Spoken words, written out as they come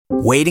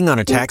Waiting on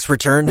a tax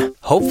return?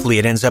 Hopefully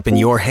it ends up in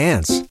your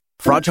hands.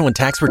 Fraudulent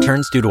tax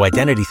returns due to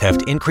identity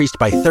theft increased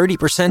by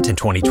 30% in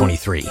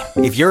 2023.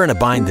 If you're in a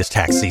bind this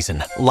tax season,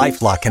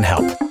 LifeLock can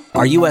help.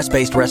 Our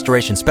U.S.-based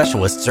restoration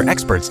specialists are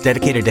experts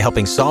dedicated to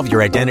helping solve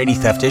your identity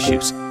theft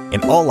issues.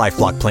 And all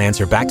LifeLock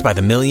plans are backed by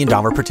the $1 Million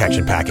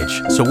Protection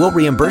Package. So we'll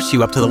reimburse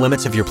you up to the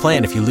limits of your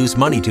plan if you lose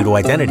money due to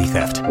identity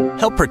theft.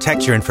 Help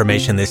protect your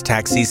information this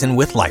tax season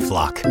with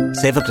LifeLock.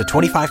 Save up to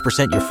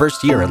 25% your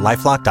first year at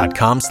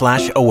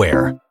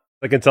LifeLock.com/aware.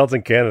 I can tell it's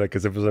in Canada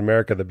because if it was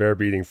America, the bear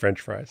be eating French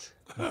fries.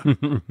 Oh,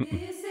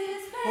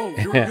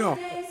 here we go.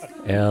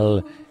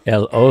 El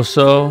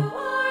oso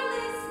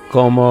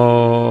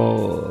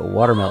como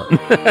watermelon.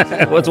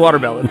 What's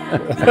watermelon?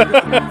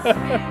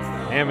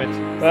 Damn it.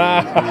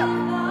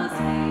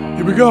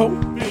 Here we go.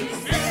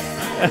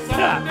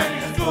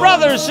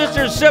 Brothers,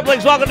 sisters,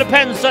 siblings, welcome to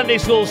Penn Sunday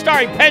School,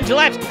 starring Penn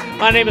Jillette.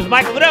 My name is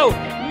Michael Godot.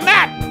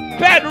 Matt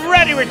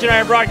Bedretti, Rich and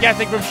I are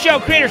broadcasting from Show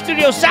Creator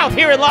Studio South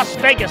here in Las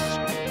Vegas.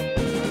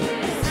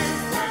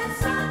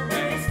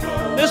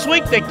 This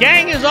week, the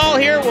gang is all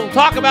here. We'll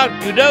talk about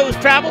Godot's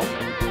travel,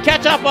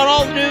 catch up on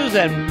all the news,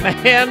 and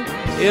man,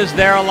 is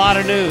there a lot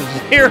of news.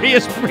 Here he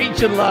is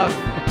preaching love.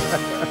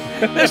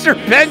 Mr.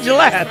 Penn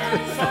Jillette.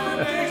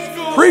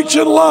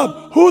 Preaching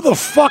love. Who the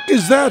fuck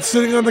is that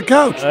sitting on the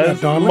couch?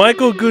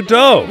 Michael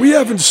Godot. We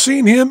haven't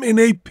seen him in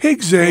a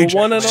pig's age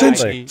one and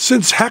only.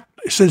 since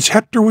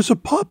Hector was a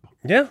pup.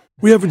 Yeah.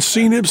 We haven't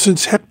seen him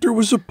since Hector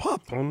was a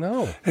pup. Oh,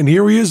 no. And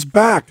here he is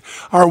back,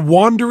 our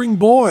wandering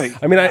boy.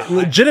 I mean,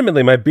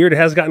 legitimately, my beard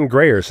has gotten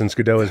grayer since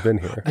Godot has been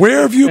here.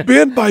 Where have you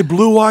been, my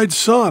blue-eyed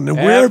son? And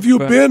where have you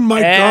been,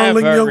 my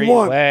darling young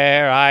one?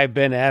 Everywhere. I've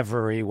been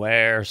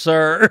everywhere,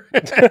 sir.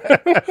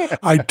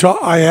 I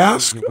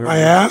ask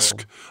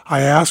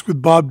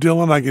with Bob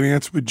Dylan, I can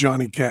answer with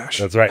Johnny Cash.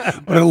 That's right.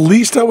 But at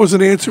least I was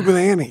an answer with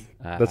Annie.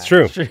 That's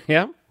true.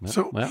 Yeah.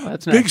 So,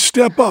 that's big nice.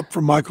 step up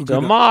from Michael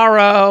Godot.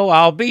 Tomorrow,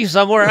 I'll be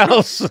somewhere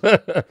else.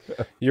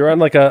 You're on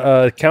like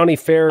a county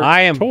fair tour.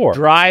 I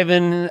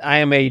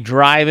am a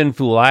driving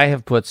fool. I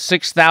have put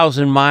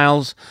 6,000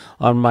 miles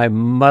on my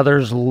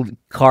mother's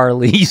car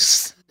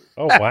lease.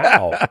 Oh,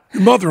 wow.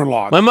 Your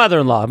mother-in-law. My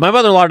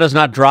mother-in-law does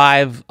not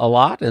drive a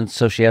lot, and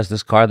so she has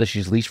this car that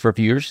she's leased for a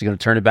few years. She's going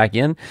to turn it back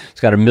in.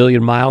 It's got 1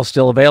 million miles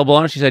still available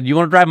on it. She said, "You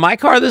want to drive my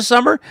car this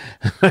summer?"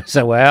 I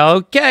said, "Well,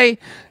 okay."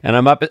 And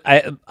I'm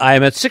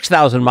at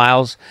 6,000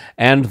 miles,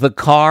 and the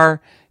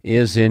car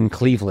is in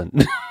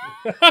Cleveland.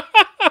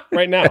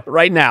 Right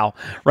now.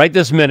 Right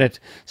this minute.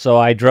 So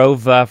I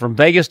drove from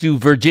Vegas to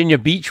Virginia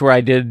Beach, where I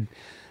did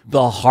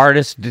the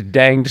hardest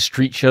danged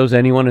street shows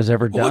anyone has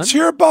ever done. Well, let's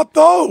hear about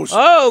those.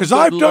 Oh, because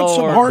I've done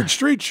some hard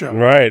street shows.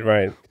 Right.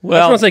 Well, I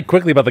just want to say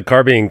quickly about the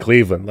car being in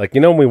Cleveland. Like,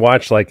 when we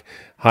watch like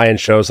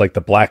high-end shows like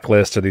The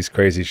Blacklist or these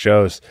crazy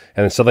shows,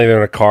 and then suddenly they're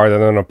in a car,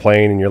 then they're on a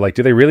plane, and you're like,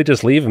 do they really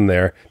just leave them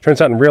there?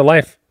 Turns out in real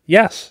life,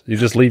 yes. You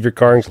just leave your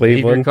car in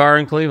Cleveland. Leave your car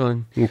in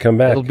Cleveland. And come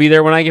back. It'll be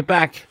there when I get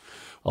back,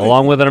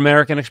 along with an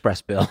American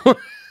Express bill.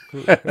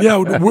 Yeah,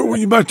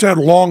 you must have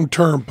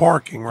long-term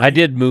parking, right? I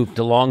did move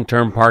to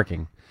long-term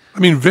parking. I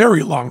mean,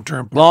 very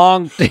long-term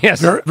parking. Yes.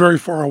 Very, very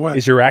far away.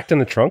 Is your rack in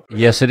the trunk?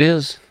 Yes, it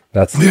is.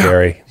 That's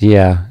scary.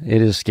 Yeah, it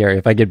is scary.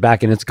 If I get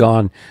back and it's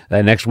gone,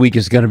 that next week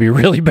is going to be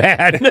really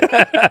bad.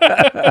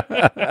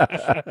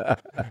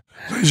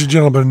 Ladies and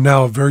gentlemen,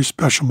 now a very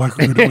special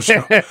Michael Godot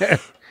show.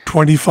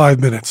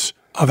 25 minutes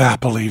of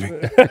Apple leaving.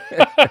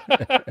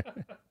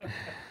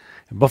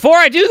 Before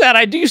I do that,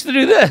 I used to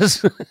do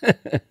this.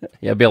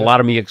 It'd be a lot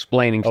of me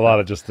explaining stuff. A lot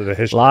of just the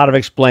history. A lot of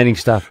explaining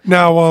stuff.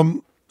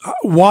 Now,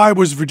 why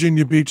was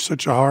Virginia Beach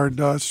such a hard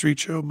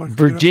street show, Michael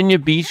Godot? Virginia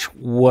Beach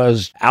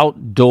was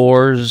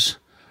outdoors,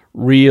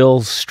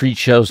 real street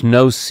shows,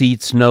 no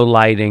seats, no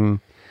lighting.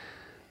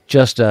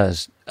 Just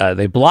as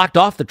they blocked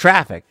off the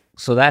traffic,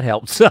 so that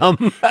helped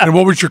some. And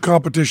what was your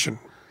competition?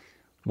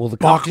 Well, the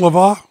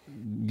Baklava?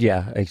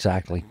 Yeah,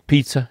 exactly.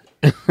 Pizza.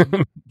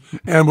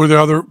 And were there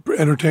other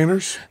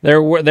entertainers?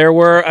 There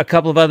were a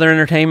couple of other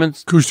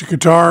entertainments. Acoustic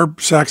guitar,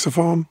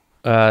 saxophone?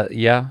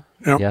 Yeah.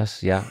 Yep.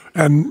 Yes, yeah.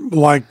 And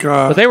like...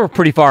 but they were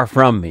pretty far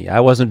from me.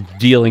 I wasn't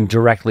dealing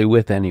directly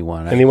with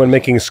anyone. Anyone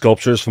making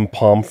sculptures from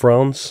palm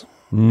fronds?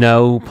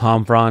 No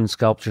palm frond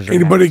sculptures.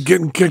 Anybody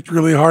getting kicked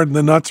really hard in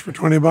the nuts for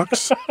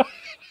 $20?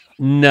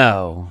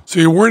 No. So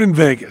you weren't in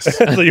Vegas.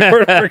 So you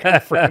weren't working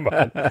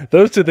Fremont.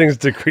 Those two things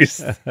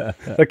decreased.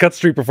 That cut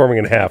street performing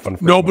in half on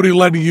Fremont. Nobody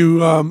letting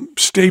you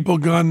staple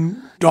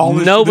gun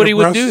dollars. Nobody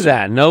would do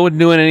that. No one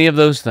doing any of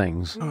those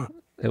things.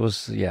 It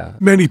was, yeah.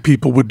 Many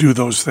people would do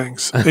those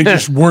things. They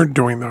just weren't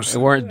doing those They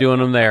things. weren't doing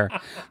them there.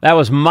 That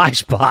was my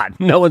spot.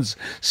 No one's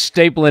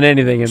stapling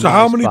anything in So my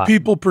how many spot.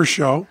 people per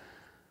show?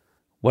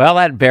 Well,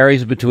 that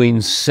varies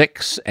between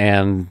 6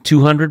 and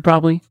 200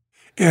 probably.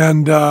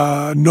 And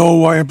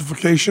no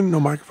amplification, no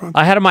microphone?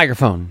 I had a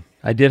microphone.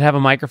 I did have a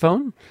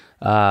microphone.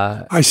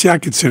 I see. I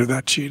consider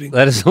that cheating.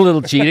 That is a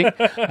little cheating.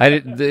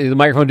 The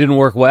microphone didn't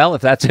work well,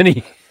 if that's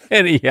any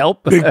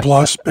help. Big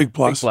plus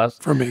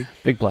for me.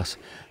 Big plus.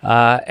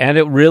 And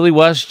it really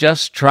was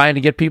just trying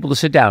to get people to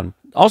sit down.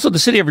 Also, the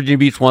city of Virginia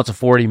Beach wants a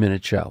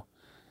 40-minute show.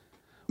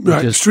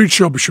 Right, street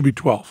show should be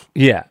 12.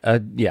 Yeah, a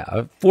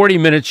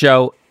 40-minute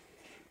show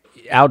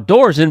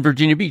outdoors in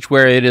Virginia Beach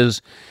where it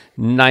is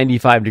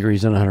 95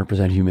 degrees and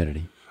 100%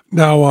 humidity.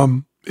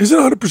 Now, is it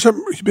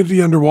 100%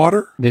 humidity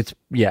underwater?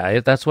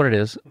 That's what it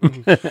is.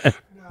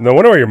 No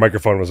wonder why your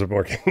microphone wasn't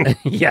working.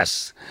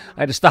 Yes.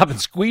 I had to stop and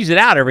squeeze it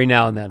out every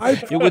now and then.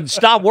 It would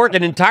stop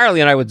working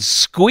entirely, and I would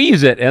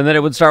squeeze it, and then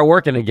it would start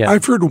working again.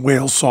 I've heard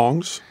whale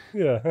songs.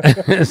 Yeah.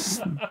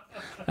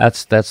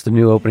 That's the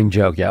new opening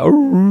joke, yeah.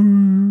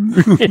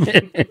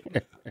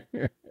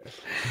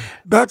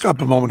 Back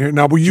up a moment here.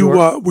 Now, were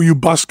you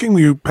busking? Were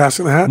you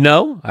passing the hat?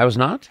 No, I was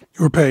not.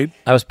 You were paid?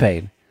 I was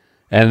paid.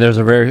 And there's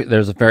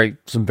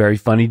some very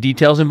funny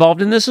details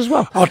involved in this as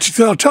well. I'll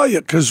tell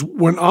you, because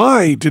when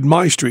I did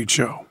my street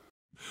show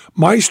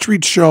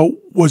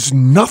was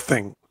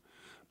nothing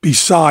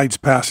besides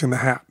passing the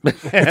hat.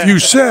 If you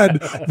said,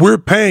 we're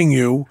paying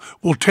you,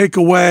 we'll take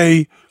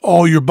away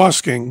all your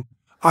busking,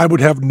 I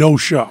would have no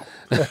show.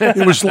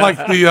 It was like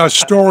the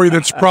story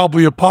that's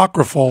probably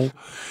apocryphal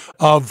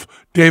of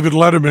David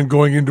Letterman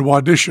going into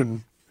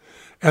audition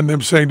and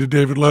them saying to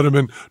David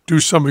Letterman, do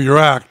some of your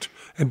act.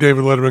 And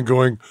David Letterman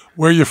going,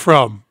 where are you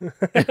from?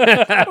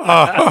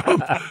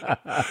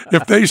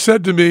 If they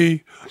said to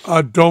me,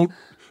 don't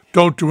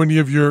do any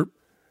of your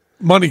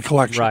money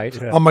collection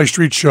on my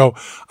street show,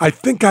 I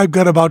think I've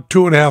got about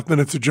 2.5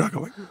 minutes of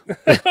juggling.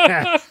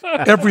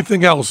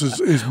 Everything else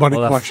is money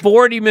collection. A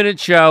 40-minute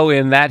show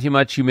in that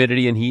much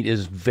humidity and heat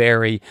is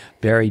very,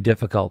 very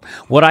difficult.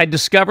 What I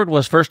discovered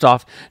was, first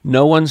off,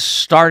 no one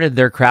started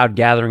their crowd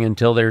gathering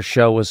until their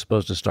show was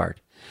supposed to start.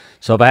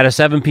 So if I had a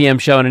 7 p.m.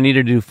 show and I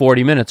needed to do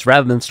 40 minutes,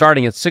 rather than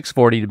starting at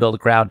 6:40 to build a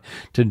crowd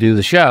to do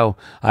the show,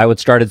 I would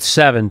start at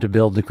 7 to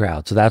build the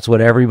crowd. So that's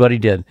what everybody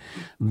did.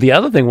 The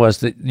other thing was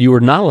that you were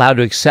not allowed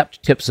to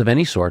accept tips of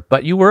any sort,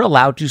 but you were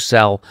allowed to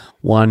sell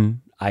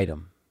one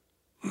item.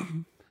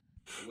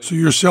 So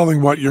you're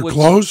selling what, your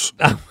clothes?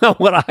 A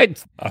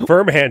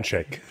firm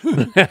handshake.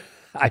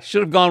 I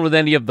should have gone with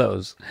any of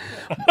those.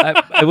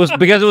 It was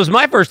because it was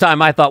my first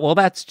time. I thought, well,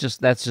 that's just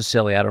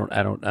silly. I don't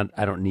have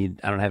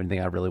anything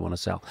I really want to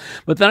sell.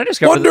 But then I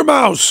discovered Wonder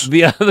Mouse.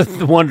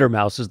 The Wonder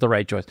Mouse is the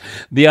right choice.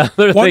 The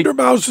other Wonder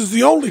Mouse is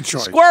the only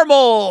choice.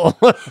 Squirble.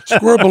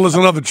 Squirble is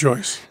another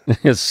choice.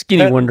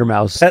 Skinny Wonder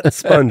Mouse. Pet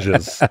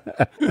sponges.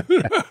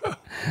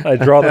 I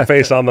draw the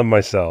face on them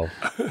myself.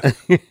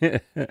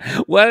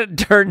 What it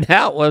turned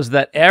out was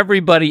that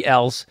everybody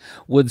else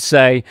would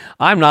say,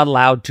 I'm not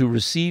allowed to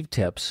receive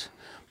tips,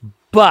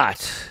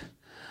 but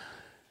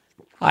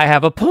I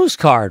have a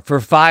postcard for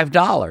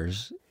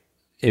 $5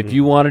 if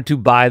you wanted to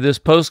buy this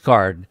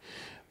postcard.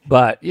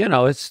 But,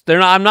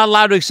 I'm not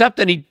allowed to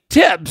accept any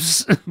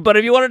tips, but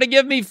if you wanted to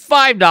give me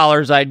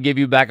 $5, I'd give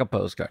you back a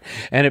postcard.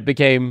 And it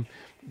became...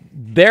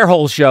 Their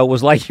whole show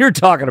was like you're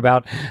talking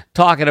about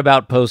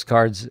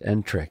postcards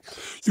and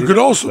tricks. You could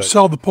also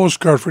sell the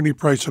postcard for any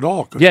price at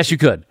all. Yes, you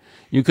could.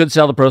 You could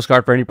sell the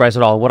postcard for any price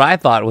at all. What I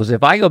thought was,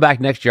 if I go back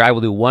next year, I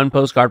will do one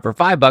postcard for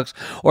 $5,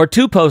 or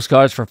 2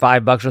 postcards for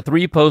 $5, or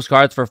 3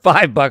 postcards for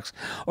 $5,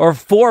 or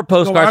 4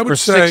 postcards for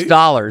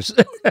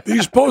 $6.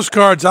 These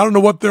postcards, I don't know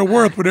what they're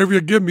worth. Whatever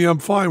you give me, I'm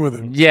fine with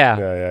it.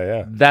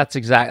 Yeah.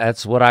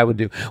 That's what I would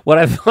do. What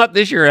I thought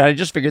this year, and I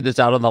just figured this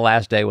out on the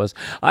last day, was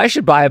I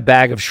should buy a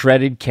bag of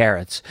shredded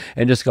carrots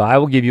and just go, I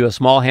will give you a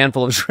small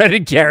handful of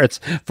shredded carrots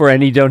for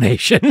any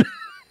donation.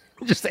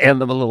 Just hand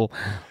them a little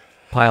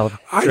pile of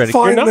shredded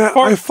carrots.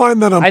 I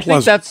find that unpleasant. I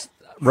think that's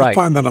right. I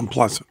find that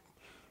unpleasant.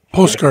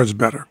 Postcards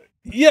better.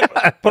 Yeah,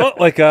 but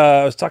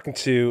I was talking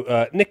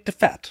to Nick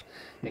DeFat.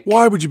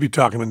 Why would you be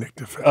talking to Nick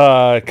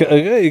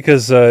DeFat?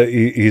 Because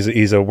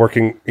he's a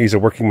working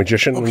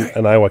magician,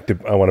 and I want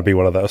to be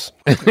one of those.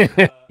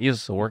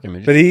 He's a working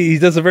magician, but he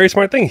does a very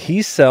smart thing.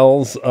 He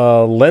sells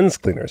lens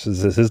cleaners.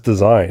 This is his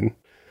design,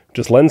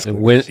 just lens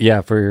cleaners.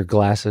 For your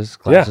glasses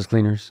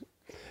cleaners.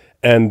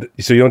 And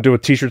so you don't do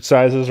with t-shirt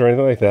sizes or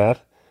anything like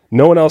that.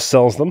 No one else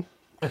sells them.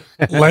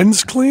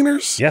 Lens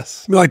cleaners?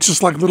 Yes.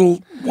 Just like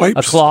little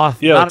wipes? A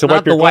cloth. Yeah, to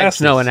wipe your glasses.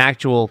 No, an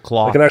actual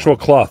cloth. Like an actual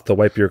cloth to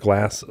wipe your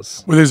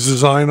glasses. With his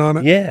design on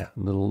it? Yeah.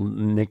 Little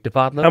Nick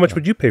DeFat logo. How much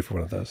would you pay for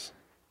one of those?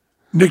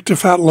 Nick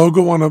DeFat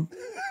logo on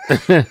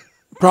a...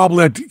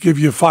 Probably I'd give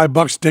you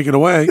 $5 to take it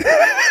away.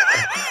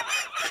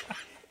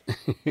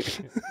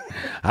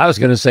 I was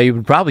going to say he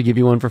would probably give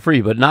you one for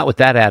free, but not with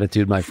that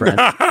attitude, my friend.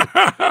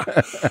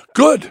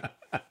 Good.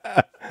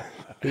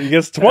 He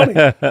gets 20. He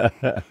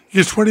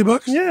gets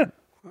 $20? Yeah.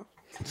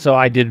 So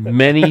I did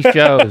many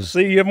shows.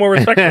 See, you have more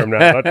respect for him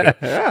now, don't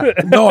you?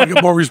 No, I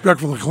get more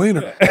respect for the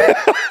cleaner.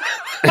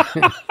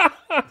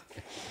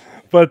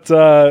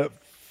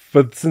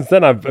 But since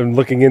then, I've been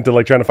looking into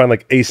trying to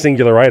find a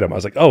singular item. I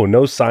was like, oh,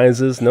 no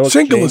sizes, no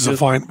Single exchanges. is a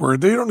fine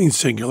word. They don't need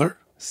singular.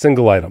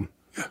 Single item.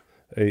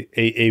 Yeah.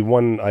 A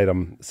one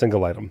item,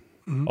 single item.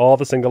 All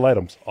the single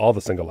items. All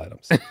the single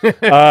items.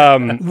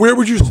 Where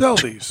would you sell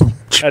these?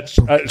 At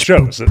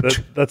shows.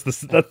 That's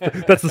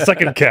the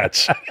second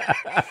catch.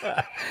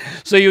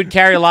 So you would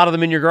carry a lot of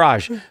them in your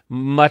garage,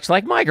 much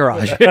like my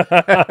garage.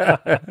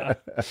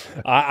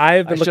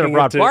 I've been I should have looking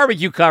brought into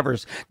barbecue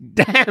covers.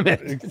 Damn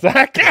it.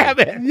 exactly. Damn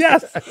it.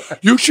 Yes.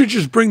 You should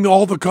just bring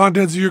all the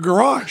contents of your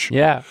garage.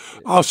 Yeah.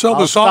 I'll sell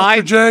I'll the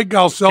sausage egg.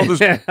 I'll sell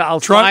this I'll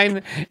truck.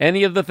 sign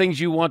any of the things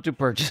you want to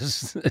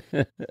purchase.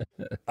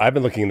 I've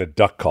been looking into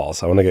duck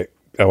calls. I want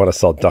to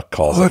sell duck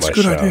calls. Oh, that's at a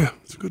good my show. idea.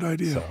 That's a good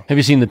idea. Have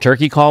you seen the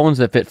turkey call ones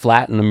that fit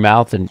flat in the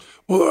mouth and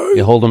Well,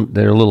 you hold them?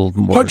 They're a little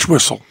more. punch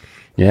whistle.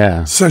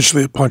 Yeah.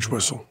 Essentially a punch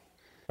whistle.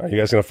 Are you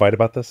guys going to fight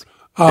about this?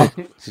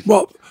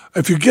 Well,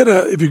 if you get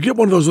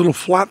one of those little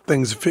flat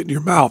things that fit in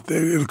your mouth,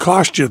 it'll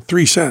cost you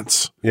 3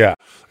 cents, Yeah.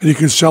 and you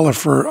can sell it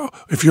for,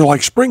 if you're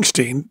like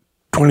Springsteen,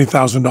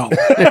 $20,000.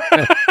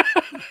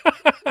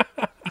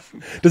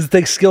 Does it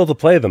take skill to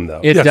play them,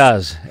 though? It Yes.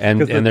 does. And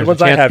 'Cause the there's a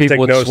ones I chance have people take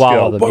would no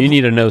swallow skill. them. You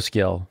need a no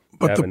skill.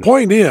 But the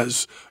point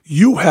is,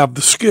 you have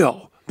the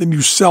skill, then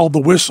you sell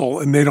the whistle,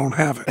 and they don't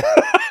have it.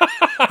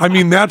 I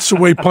mean, that's the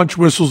way punch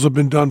whistles have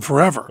been done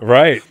forever.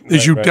 Right.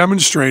 Is you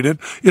demonstrate it.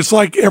 It's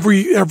like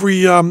every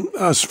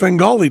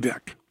Svengali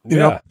deck. You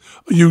know,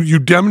 you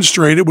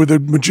demonstrate it with a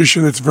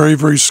magician that's very,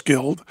 very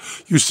skilled.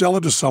 You sell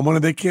it to someone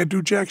and they can't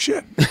do jack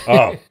shit.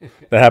 Oh,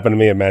 that happened to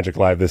me at Magic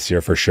Live this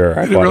year for sure.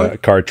 I Did it bought really? a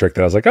card trick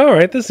that I was like, all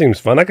right, this seems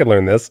fun. I could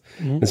learn this.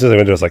 And so I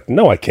went to it, I was like,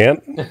 no, I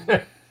can't.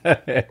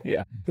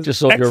 Yeah. Just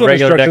sold your Excellent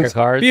regular deck of instructions.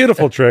 cards.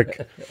 Beautiful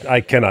trick. I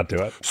cannot do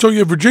it. So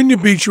you Virginia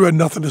Beach, you had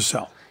nothing to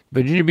sell.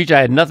 Virginia Beach, I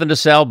had nothing to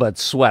sell but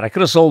sweat. I could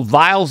have sold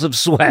vials of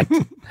sweat.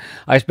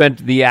 I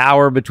spent the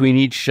hour between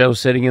each show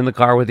sitting in the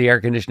car with the air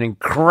conditioning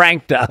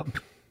cranked up.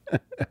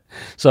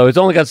 So it's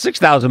only got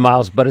 6,000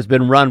 miles, but it's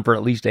been run for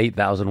at least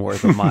 8,000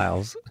 worth of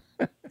miles.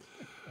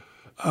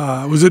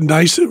 Was it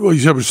nice? Well, you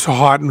said it was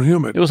hot and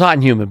humid. It was hot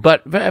and humid,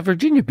 but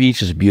Virginia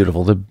Beach is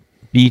beautiful. The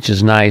beach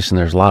is nice, and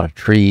there's a lot of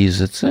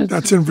trees. It's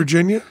That's in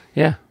Virginia?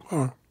 yeah,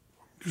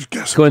 Just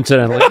guess.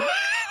 coincidentally.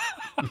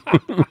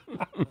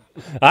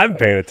 I'm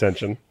paying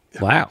attention.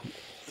 Wow.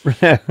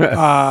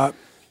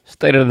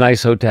 Stayed at a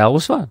nice hotel. It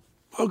was fun.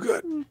 Oh,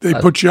 good. They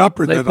put you up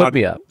or They put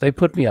me up. They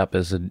put me up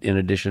in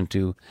addition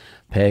to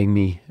paying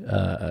me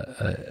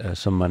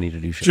some money to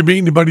do Did shit. you meet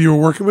anybody you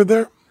were working with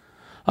there?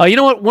 You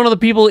know what? One of the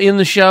people in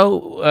the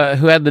show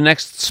who had the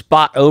next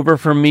spot over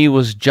from me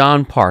was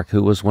John Park,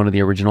 who was one of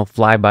the original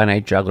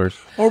fly-by-night jugglers.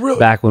 Oh, really?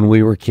 Back when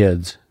we were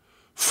kids.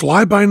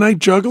 Fly-by-night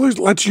jugglers?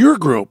 That's your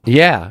group.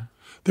 Yeah.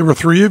 There were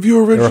 3 of you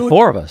There originally? were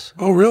 4 of us.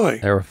 Oh, really?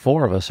 There were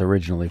 4 of us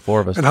originally.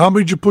 4 of us. And how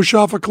many did you push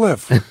off a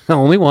cliff?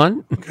 Only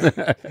one.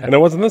 And it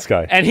wasn't this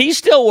guy. And he's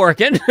still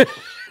working.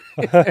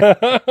 As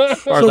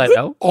far as I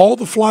know. All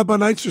the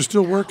fly-by-nights are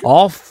still working?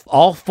 All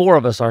 4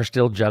 of us are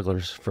still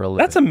jugglers for a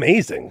living. That's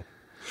amazing.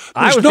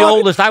 I There's was the not-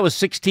 oldest. I was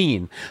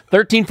 16.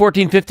 13,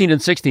 14, 15,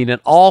 and 16. And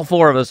all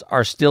 4 of us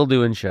are still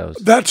doing shows.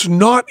 That's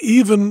not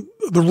even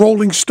the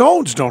Rolling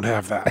Stones don't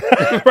have that.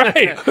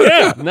 Right.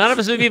 Yeah. None of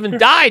us have even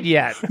died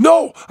yet.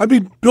 No, I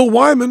mean, Bill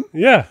Wyman,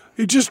 Yeah.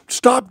 he just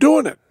stopped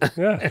doing it.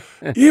 Yeah.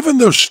 Even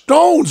the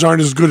Stones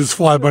aren't as good as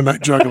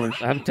fly-by-night jugglers.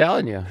 I'm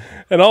telling you.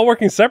 And all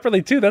working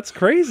separately, too. That's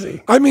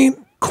crazy. I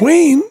mean,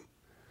 Queen,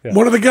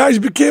 one of the guys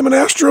became an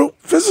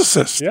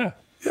astrophysicist. Yeah.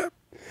 Yeah.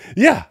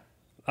 Yeah.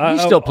 He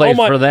still plays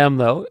all my- for them,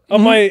 though.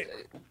 On my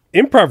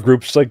improv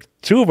groups, like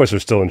 2 of us are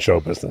still in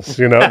show business,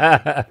 you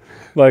know?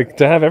 Like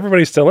to have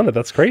everybody still in it,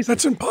 that's crazy.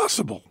 That's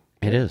impossible.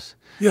 It is.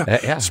 Yeah.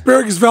 Yeah.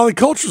 Asparagus Valley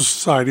Cultural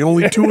Society,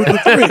 only 2 of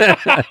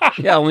the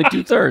 3 Yeah, only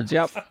 2/3.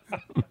 Yep.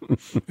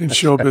 in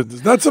show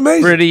business. That's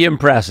amazing. Pretty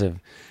impressive.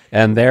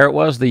 And there it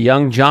was. The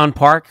young John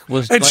Park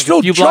was And like still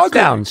a few blocks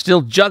juggling. down,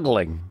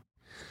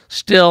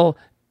 still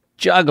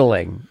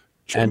juggling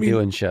and mean,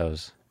 doing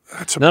shows.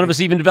 That's None of us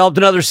even developed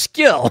another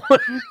skill.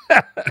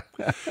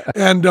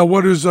 And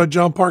what is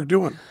John Park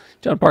doing?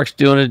 John Park's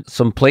doing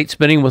some plate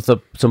spinning with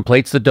some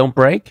plates that don't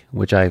break,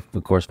 which I,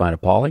 of course, find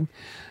appalling.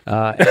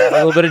 And a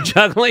little bit of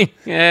juggling,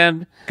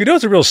 and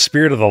Godot's a real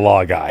spirit of the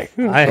law guy.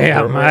 I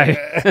am.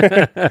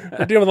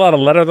 We're dealing with a lot of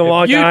letter of the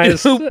law You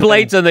guys. do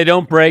plates and they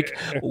don't break.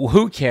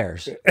 Who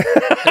cares?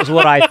 Is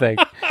what I think.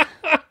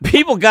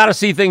 People got to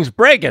see things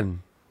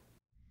breaking.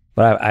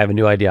 But I have a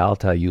new idea. I'll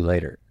tell you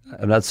later.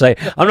 I'm not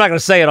going to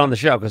say it on the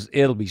show because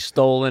it'll be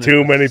stolen. Too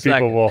in a many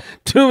second. people will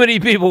Too many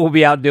people will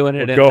be out doing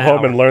it. in go an home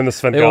hour. and learn the They will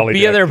Svengali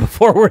be deck. there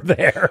before we're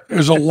there.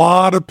 There's a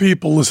lot of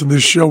people listening to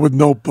this show with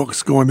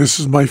notebooks going, this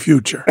is my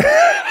future.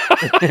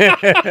 Did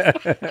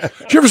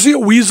you ever see a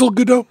weasel,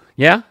 Godot?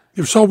 Yeah,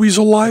 You ever saw a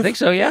weasel live? I think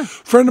so. Yeah. A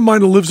friend of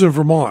mine who lives in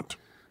Vermont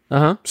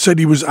said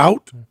he was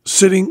out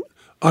sitting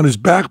on his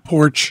back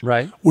porch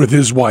Right. with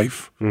his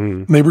wife.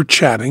 And they were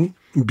chatting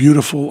in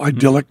beautiful,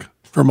 idyllic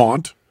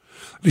Vermont.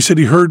 He said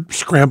he heard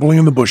scrambling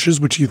in the bushes,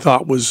 which he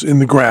thought was in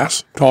the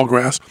grass, tall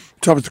grass. He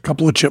thought it was a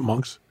couple of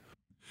chipmunks.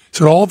 He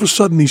said all of a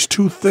sudden these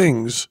 2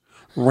 things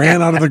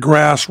ran out of the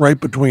grass right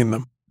between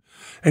them.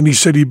 And he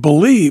said he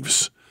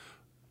believes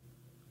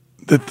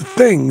that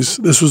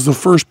this was the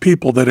first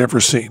people they'd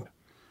ever seen.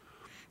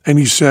 And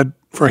he said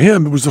For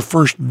him, it was the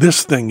first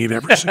this thing he'd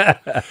ever seen.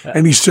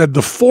 And he said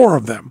the four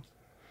of them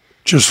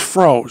just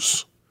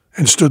froze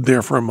and stood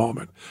there for a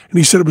moment. And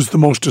he said it was the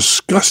most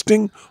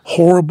disgusting,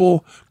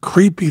 horrible,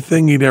 creepy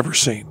thing he'd ever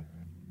seen.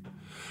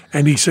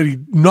 And he said he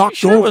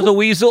knocked over. It was a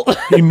weasel.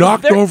 He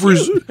knocked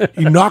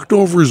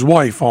over his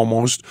wife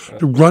almost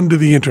to run to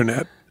the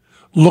internet,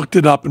 looked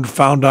it up, and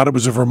found out it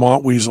was a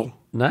Vermont weasel.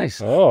 Nice.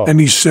 Oh. And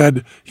he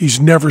said he's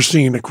never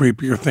seen a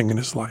creepier thing in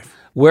his life.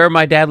 Where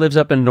my dad lives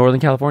up in Northern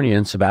California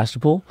in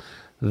Sebastopol,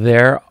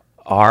 there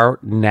are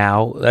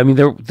now, I mean,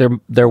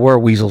 there were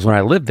weasels when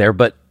I lived there,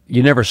 but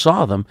you never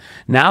saw them.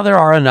 Now there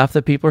are enough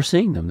that people are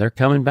seeing them. They're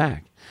coming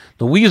back.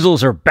 The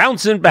weasels are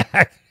bouncing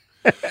back.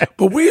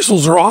 But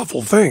weasels are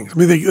awful things. I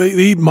mean, they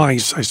eat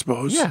mice, I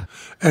suppose. Yeah.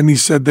 And he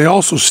said they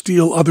also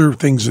steal other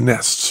things'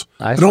 nests.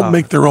 I They don't saw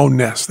make their own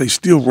nests. They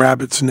steal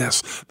rabbits'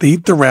 nests. They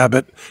eat the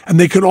rabbit, and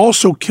they can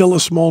also kill a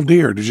small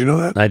deer. Did you know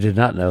that? I did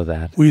not know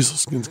that.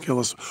 Weasels can kill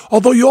us.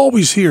 Although you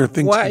always hear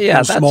things Well, can yeah,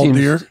 kill that small seems-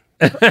 deer.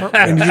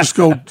 And you just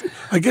go,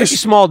 I guess,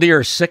 Small deer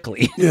are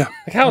sickly. yeah.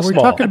 Like how Are we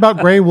small? talking about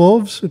gray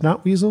wolves,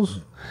 not weasels?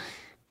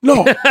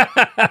 No.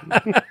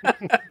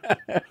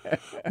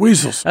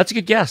 Weasels. That's a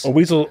good guess. A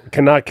weasel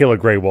cannot kill a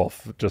gray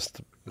wolf.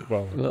 Just,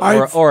 well,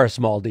 Or a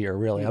small deer,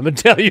 really. I'm going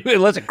to tell you,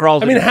 unless it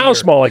crawls I in mean, its how ear.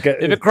 small? Like,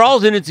 If it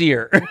crawls in its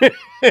ear.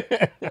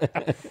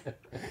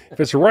 if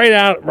it's right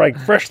out, like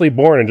freshly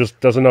born and just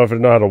doesn't know if it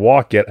know how to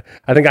walk yet,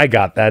 I think I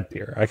got that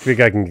deer. I think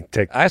I can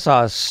take. I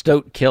saw a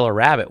stoat kill a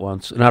rabbit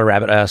once. Not a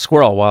rabbit, a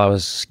squirrel while I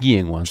was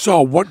skiing once.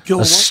 So what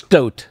killed A what?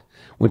 stoat,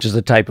 which is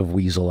a type of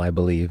weasel, I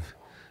believe.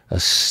 A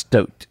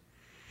stoat.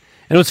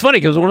 And it was funny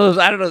because one of those,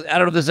 I don't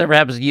know if this ever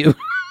happens to you.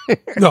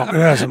 No, it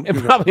hasn't.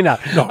 Probably not.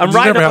 No, I'm it's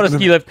riding never up on a happened to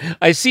ski lift.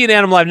 I see an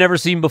animal I've never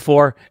seen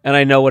before, and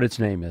I know what its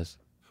name is.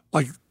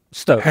 Like,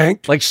 Stoat.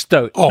 Hank? Like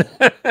stoat. oh,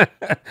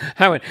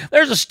 I went,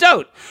 there's a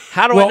stoat.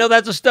 How do I Well- know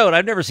that's a stoat?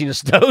 I've never seen a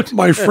stoat.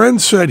 my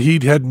friend said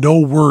he'd had no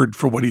word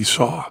for what he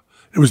saw.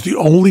 It was the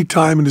only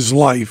time in his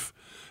life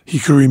he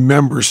could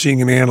remember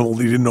seeing an animal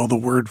he didn't know the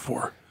word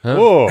for.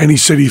 Whoa. And he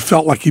said he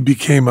felt like he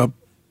became a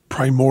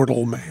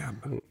primordial man.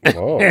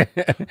 Whoa.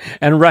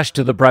 And rushed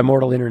to the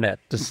primordial internet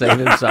to save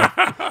himself.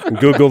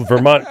 Googled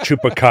Vermont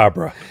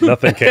chupacabra.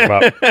 Nothing came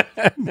up.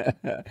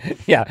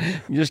 Yeah.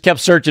 You just kept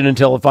searching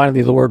until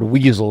finally the word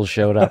weasel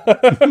showed up.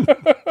 But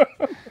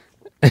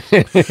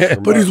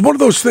it's one of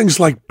those things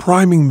like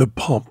priming the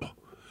pump,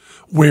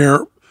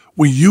 where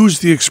we use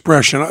the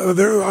expression,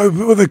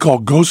 what they call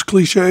ghost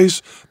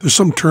cliches. There's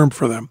some term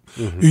for them.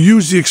 You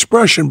use the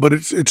expression, but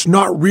it's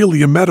not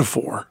really a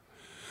metaphor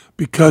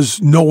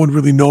because no one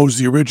really knows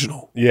the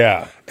original.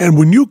 Yeah. And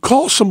when you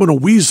call someone a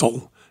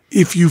weasel,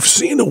 if you've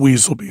seen a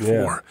weasel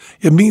before,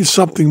 it means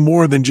something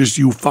more than just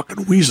you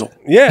fucking weasel.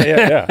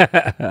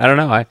 Yeah. I don't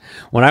know.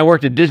 When I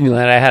worked at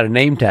Disneyland, I had a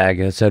name tag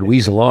that said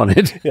Weasel on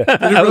it.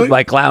 That was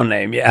my clown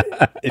name. Yeah.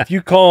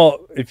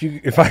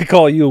 If I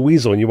call you a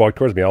weasel and you walk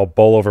towards me, I'll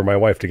bowl over my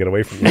wife to get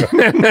away from you.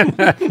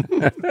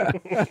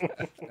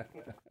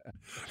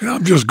 And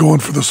I'm just going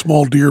for the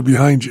small deer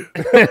behind you.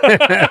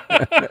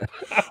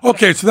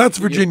 Okay, so that's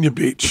Virginia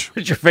Beach.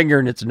 Put your finger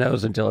in its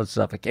nose until it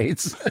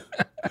suffocates.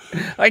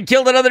 I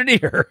killed another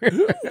deer.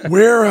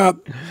 Where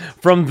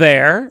From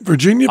there,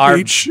 Virginia our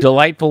Beach.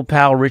 delightful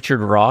pal Richard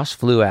Ross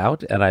flew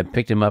out, and I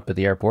picked him up at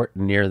the airport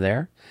near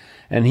there.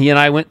 And he and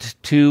I went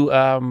to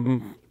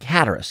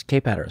Hatteras,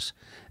 Cape Hatteras,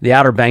 the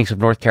Outer Banks of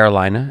North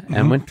Carolina,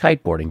 and went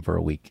kiteboarding for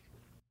a week.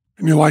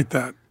 And you like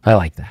that. I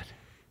like that.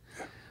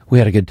 We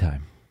had a good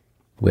time.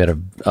 We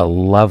had a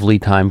lovely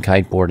time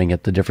kiteboarding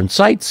at the different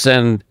sites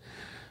and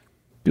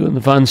doing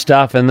the fun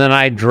stuff. And then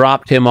I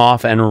dropped him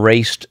off and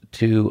raced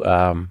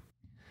to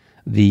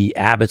the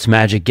Abbott's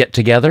Magic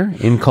Get-Together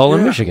in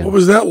Colon, Yeah, Michigan. what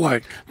was that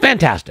like?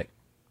 Fantastic.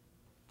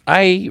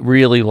 I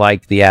really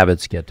liked the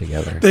Abbott's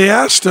Get-Together. They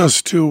asked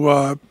us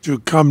to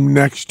come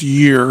next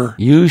year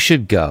You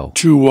should go.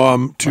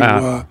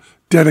 to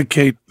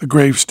dedicate the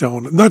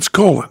gravestone. And that's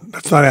Colon.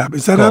 That's not Abbott.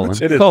 Is that Colon.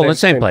 Abbott? It is Colon,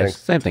 same same place.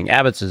 thing. Same thing.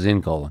 Abbott's is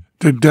in Colon.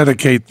 To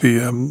dedicate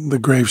the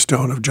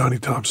gravestone of Johnny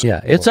Thompson. Yeah,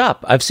 it's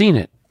up. I've seen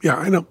it. Yeah,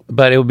 I know.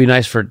 But it would be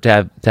nice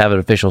to have an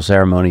official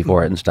ceremony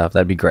for it and stuff.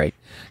 That'd be great.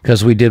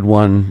 Because we did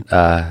one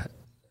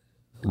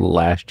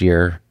last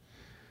year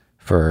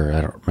for,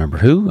 I don't remember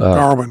who.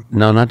 Darwin.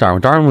 No, not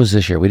Darwin. Darwin was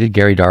this year. We did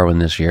Gary Darwin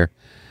this year.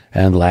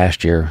 And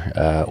last year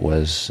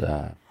was...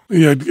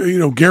 Yeah, you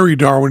know, Gary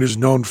Darwin is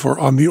known for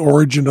On the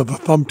Origin of the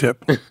Thumb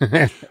Tip.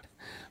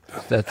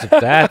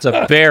 That's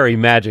a very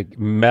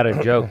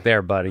meta joke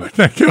there, buddy.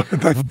 Thank you.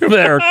 Thank you.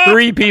 There are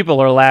three people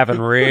are laughing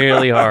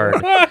really hard.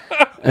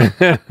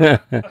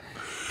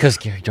 Because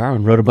Gary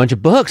Darwin wrote a bunch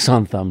of books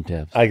on thumb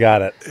tips. I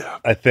got it.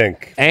 I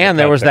think. And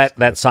there was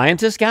that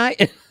scientist guy.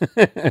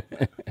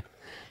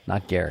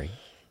 Not Gary.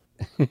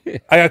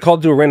 I got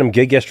called to a random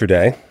gig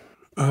yesterday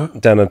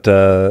down at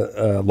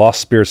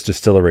Lost Spirits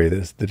Distillery.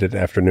 They did an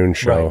afternoon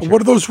show.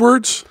 What are those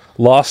words?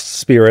 Lost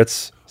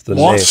Spirits. Is the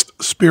Lost name,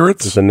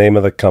 Spirits? is the name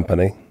of the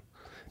company.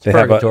 They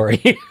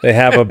Purgatory. They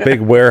have a big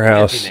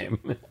warehouse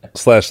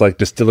 / like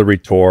distillery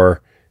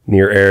tour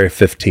near Area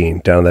 15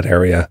 down in that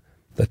area,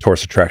 the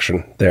tourist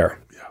attraction there.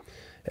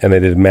 and they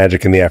did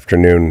magic in the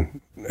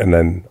afternoon, and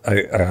then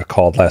I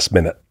called last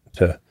minute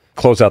to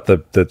close out the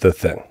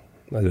thing.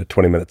 I did a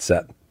 20-minute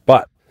set.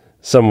 But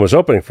someone was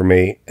opening for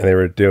me, and they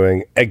were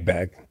doing Egg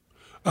Bag.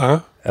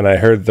 Uh-huh. And I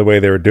heard the way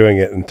they were doing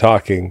it and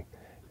talking,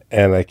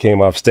 and I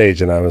came off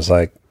stage, and I was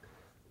like,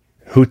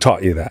 who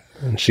taught you that?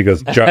 And she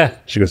goes,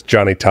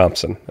 Johnny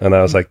Thompson. And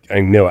I was like, I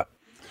knew it.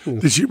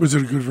 Was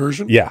it a good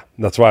version? Yeah,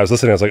 that's why I was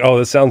listening. I was like, oh,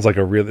 this sounds like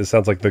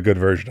the good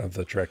version of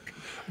the trick.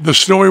 The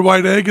snowy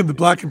white egg and the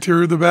black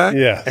interior of the bag?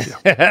 Yeah.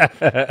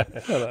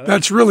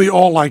 That's really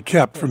all I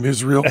kept from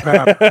his real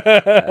pattern.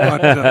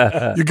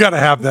 But you got to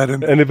have that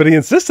in there. But he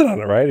insisted on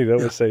it, right? He'd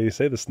always say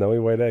the snowy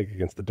white egg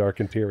against the dark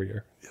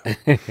interior.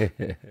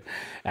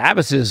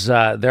 Abbott's is,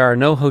 there are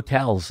no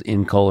hotels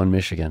in Colon,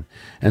 Michigan.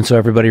 And so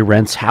everybody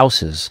rents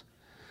houses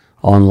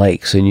on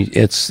lakes. And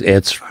it's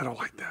I don't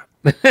like that.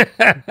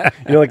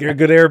 Like a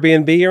good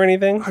Airbnb or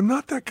anything? I'm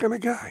not that kind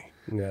of guy.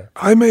 Yeah.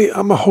 I'm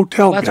a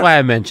hotel That's guy. why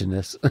I mentioned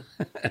this.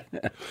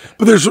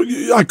 But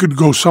I could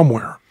go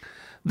somewhere.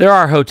 There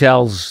are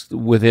hotels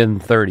within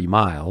 30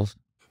 miles.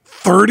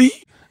 30?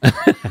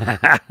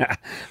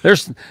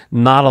 There's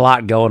not a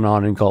lot going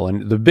on in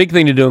Colon. The big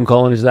thing to do in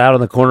Colon is out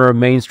on the corner of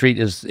Main Street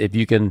is if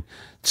you can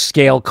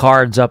scale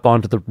cards up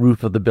onto the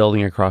roof of the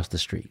building across the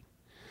street.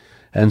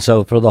 And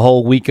so for the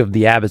whole week of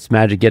the Abbott's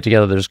Magic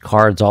get-together, there's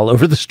cards all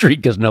over the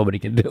street because nobody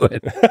can do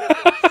it.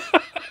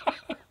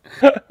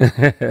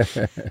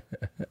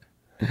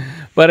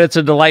 But it's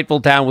a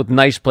delightful town with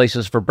nice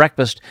places for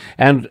breakfast.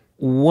 And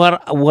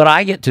what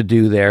I get to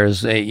do there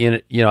is,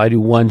 I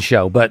do one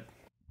show, but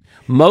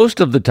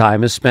most of the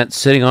time is spent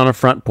sitting on a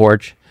front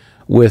porch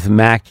with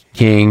Mac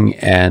King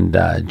and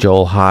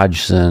Joel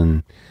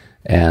Hodgson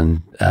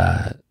and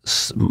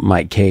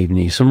Mike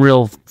Caveney. Some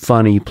real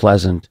funny,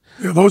 pleasant,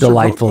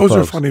 delightful folks.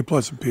 Those are funny,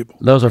 pleasant people.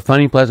 Those are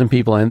funny, pleasant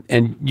people,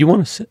 and you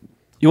want to sit.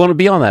 You want to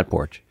be on that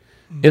porch.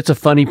 It's a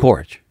funny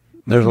porch.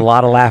 There's a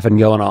lot of laughing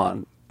going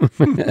on.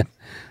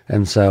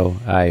 And so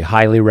I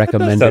highly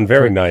recommend it. It's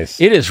very nice.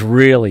 It is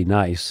really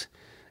nice.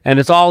 And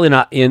it's all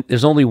in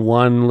there's only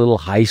one little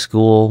high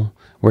school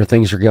where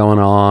things are going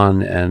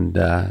on, and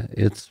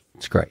it's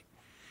great.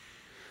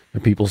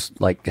 And people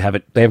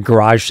they have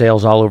garage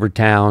sales all over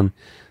town.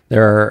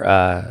 There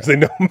are they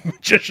know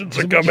magicians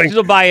are coming. Magicians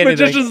will buy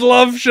anything. Magicians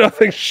love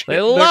shoving shit. They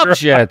love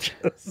shit.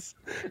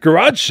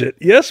 Garage shit.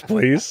 Yes,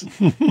 please.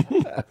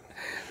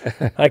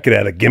 I could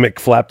add a gimmick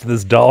flap to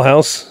this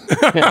dollhouse.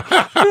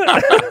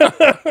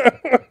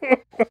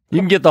 You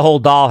can get the whole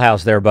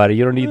dollhouse there, buddy.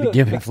 You don't need the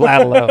gimmick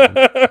flat alone.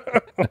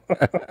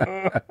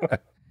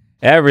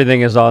 Everything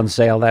is on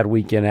sale that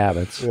week in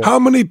Abbott's. How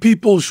many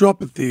people show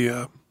up at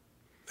the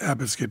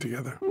Abbott's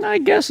get-together? I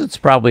guess it's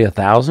probably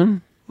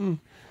 1,000.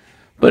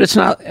 But it's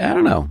not, I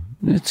don't know.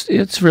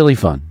 It's really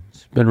fun.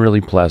 It's been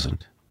really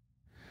pleasant.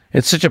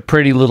 It's such a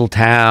pretty little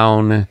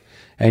town,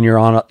 and you're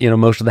on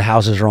most of the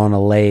houses are on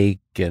a lake.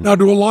 And Now,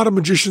 do a lot of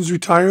magicians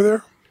retire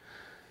there?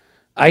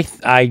 I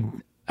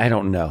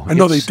don't know. I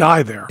know they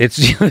die there.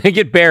 They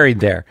get buried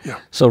there. Yeah.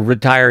 So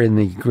retire in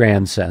the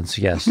grand sense,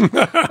 yes.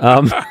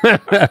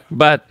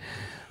 But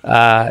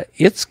I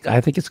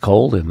think it's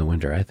cold in the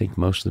winter. I think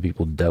most of the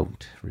people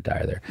don't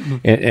retire there.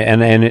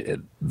 Mm-hmm.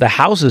 And the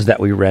houses that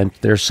we rent,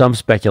 there's some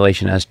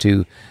speculation as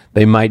to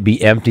they might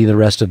be empty the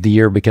rest of the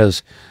year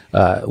because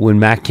when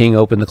Mac King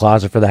opened the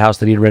closet for the house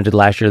that he had rented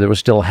last year, there was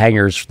still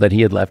hangers that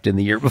he had left in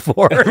the year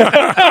before.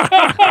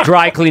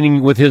 Dry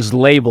cleaning with his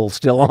label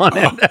still on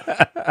it.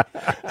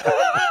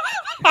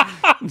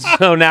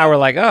 So now we're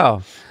like,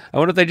 oh, I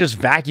wonder if they just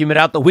vacuum it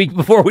out the week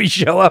before we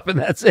show up and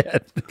that's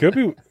it. Could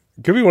be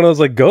one of those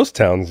like ghost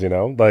towns,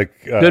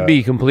 Could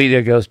be completely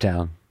a ghost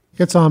town.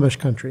 It's Amish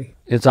country.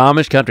 It's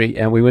Amish country,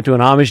 and we went to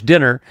an Amish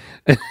dinner.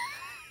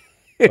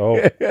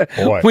 Oh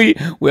boy!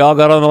 We all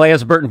got on the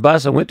Lance Burton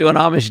bus and went to an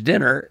Amish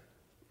dinner.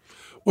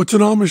 What's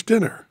an Amish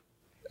dinner?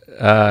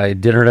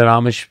 Dinner at an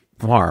Amish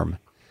farm,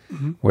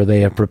 where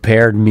they have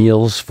prepared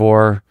meals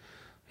for,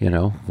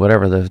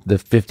 whatever the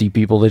 50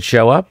 people that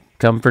show up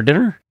come for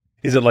dinner.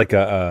 Is it like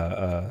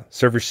a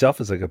serve yourself?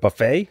 Is it like a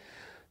buffet?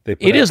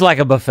 It is like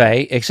a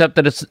buffet, except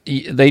that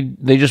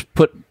they just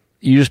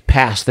you just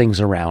pass things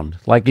around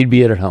like you'd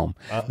be at home.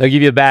 They'll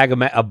give you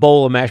a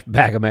bowl of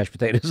bag of mashed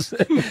potatoes.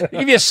 They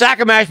give you a sack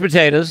of mashed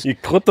potatoes. You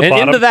clip the and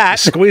bottom, into that,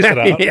 squeeze it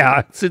out.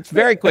 Yeah, it's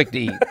very quick to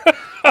eat.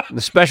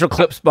 The special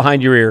clips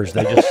behind your ears,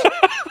 they just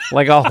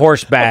like a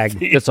horse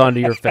bag that's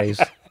onto your face.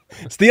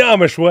 It's the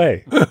Amish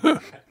way.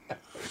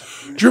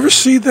 Did you ever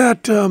see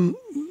that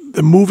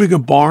the moving a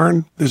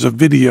barn? There's a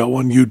video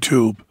on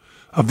YouTube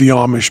of the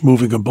Amish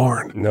moving a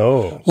barn.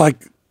 No.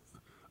 Like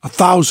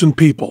 1,000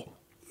 people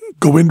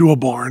go into a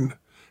barn,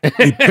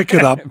 they pick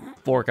it up,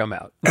 4 come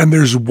out. and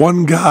there's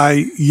one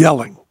guy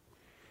yelling,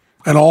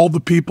 and all the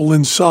people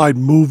inside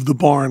move the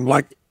barn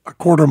like a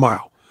quarter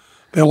mile.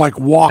 They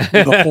walk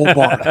the whole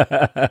barn.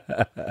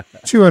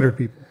 200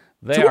 people.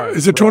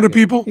 Is it 200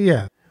 people?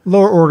 Yeah.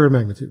 Lower order of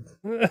magnitude.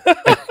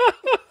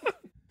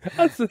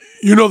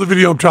 You know the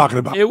video I'm talking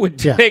about. It would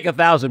take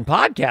 1,000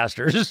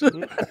 podcasters.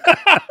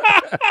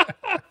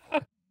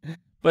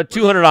 But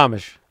 200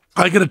 Amish.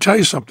 I got to tell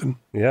you something.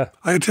 Yeah.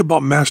 I got to tell you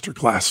about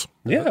Masterclass.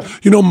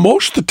 Yeah.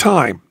 Most of the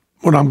time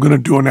when I'm going to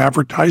do an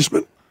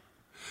advertisement,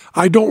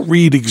 I don't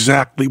read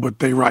exactly what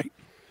they write.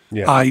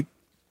 Yeah. I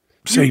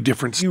say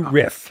different stuff. You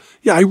riff.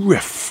 Yeah, I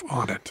riff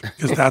on it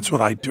because that's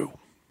what I do.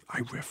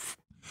 I riff.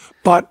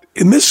 But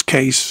in this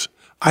case,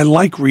 I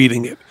like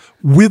reading it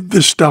with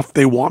the stuff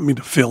they want me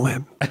to fill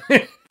in.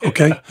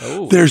 Okay? I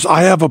was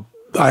going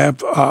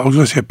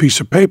to say a piece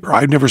of paper.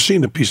 I've never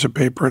seen a piece of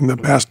paper in the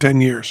past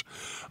 10 years.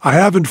 I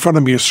have in front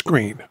of me a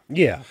screen.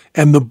 Yeah.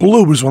 And the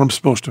blue is what I'm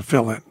supposed to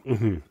fill in.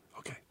 Mm-hmm.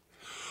 Okay.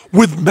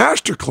 With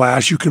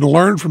Masterclass, you can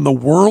learn from the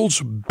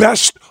world's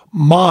best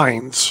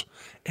minds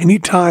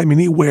anytime,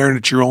 anywhere, and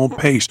at your own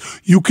pace.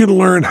 You can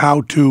learn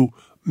how to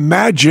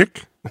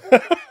magic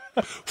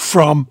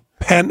from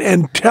Penn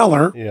and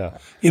Teller, Yeah.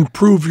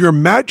 improve your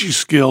magic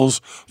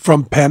skills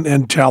from Penn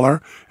and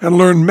Teller, and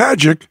learn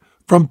magic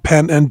from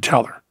Penn and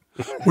Teller.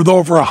 With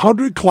over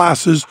 100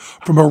 classes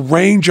from a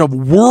range of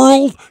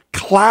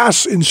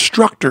world-class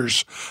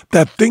instructors,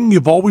 that thing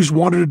you've always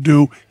wanted to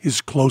do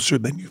is closer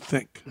than you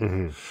think.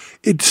 Mm-hmm.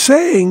 It's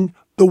saying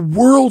the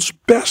world's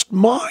best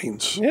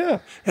minds. Yeah.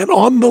 And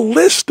on the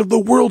list of the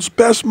world's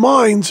best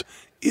minds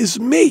is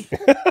me.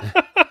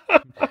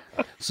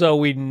 So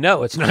we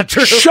know it's not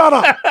true. Shut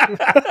up.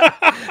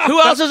 Who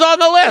else is on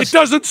the It list?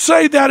 doesn't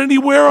say that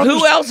anywhere on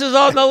Who else is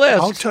on the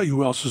list? I'll tell you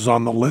who else is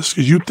on the list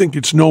because you think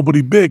it's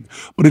nobody big,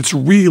 but it's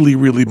really,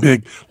 really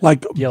big.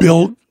 Like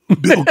Bill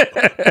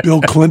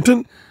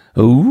Clinton.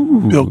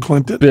 Ooh. Bill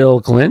Clinton.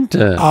 Bill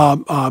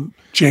Clinton.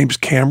 James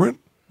Cameron.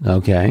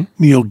 Okay.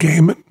 Neil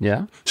Gaiman.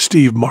 Yeah.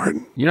 Steve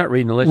Martin. You're not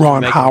reading the list.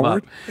 Ron you're making them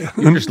Howard. up.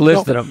 You just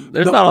listed them.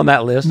 There's not on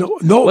that list. No,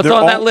 What's they're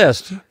on all- that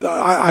list?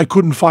 I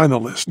couldn't find the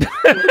list.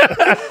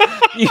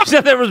 You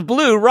said there was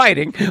blue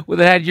writing that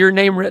had your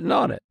name written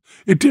on it.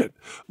 It did.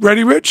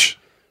 Ready, Rich?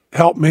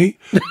 Help me.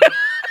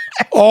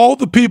 All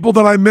the people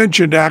that I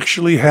mentioned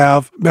actually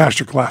have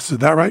masterclasses. Is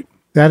that right?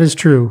 That is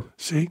true.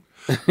 See?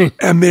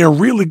 And they're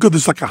really good.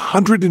 There's like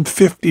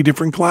 150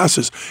 different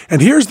classes.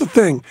 And here's the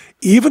thing.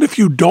 Even if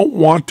you don't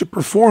want to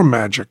perform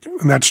magic,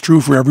 and that's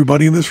true for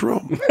everybody in this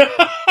room,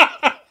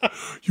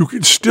 you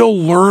can still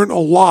learn a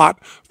lot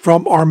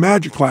from our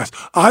magic class.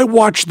 I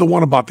watched the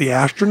one about the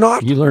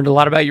astronaut. You learned a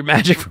lot about your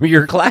magic from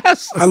your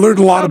class? I learned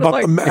a lot Sounded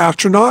about like- the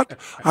astronaut.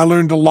 I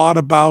learned a lot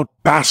about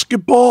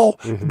basketball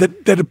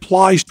that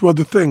applies to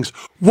other things.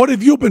 What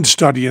have you been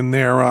studying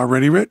there,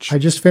 Ready Rich? I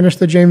just finished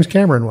the James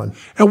Cameron one.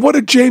 And what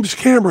did James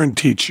Cameron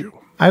teach you?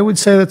 I would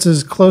say that's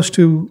as close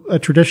to a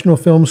traditional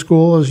film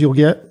school as you'll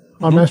get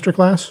on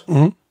Masterclass.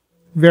 Mm-hmm.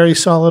 Very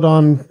solid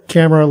on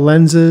camera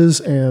lenses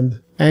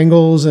and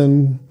angles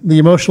and the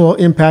emotional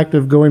impact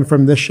of going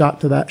from this shot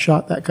to that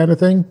shot, that kind of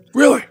thing.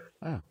 Really?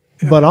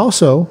 But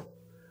also,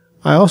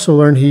 I also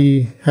learned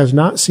he has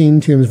not seen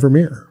Tim's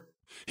Vermeer.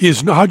 He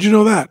is. How'd you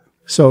know that?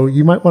 So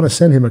you might want to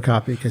send him a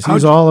copy because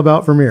he's all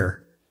about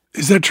Vermeer.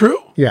 Is that true?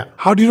 Yeah.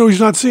 How do you know he's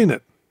not seen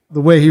it?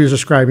 The way he was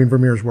describing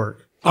Vermeer's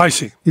work. I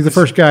see. He's the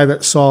first guy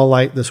that saw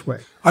light this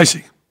way. I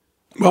see.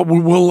 Well,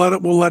 we'll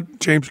let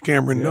James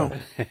Cameron know.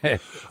 I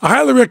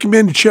highly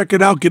recommend you check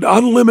it out. Get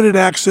unlimited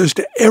access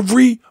to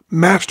every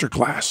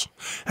masterclass.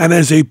 And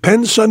as a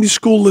Penn Sunday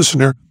School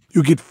listener,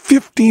 you get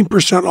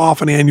 15%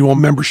 off an annual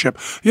membership.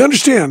 You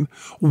understand,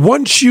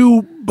 once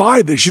you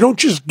buy this, you don't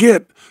just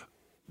get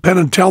Penn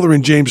and Teller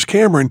and James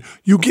Cameron,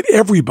 you get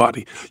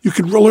everybody. You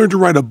can learn to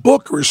write a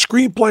book or a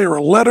screenplay or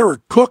a letter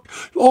or cook,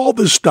 all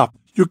this stuff.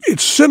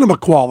 It's cinema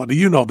quality.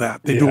 You know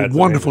that. They do a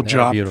wonderful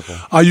job.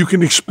 Beautiful. You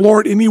can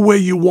explore it any way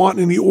you want,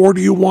 any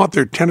order you want.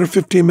 They're 10 or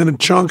 15-minute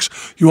chunks.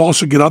 You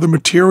also get other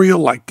material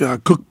like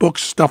cookbooks,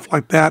 stuff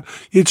like that.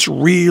 It's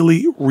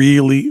really,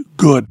 really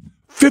good.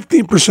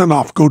 15%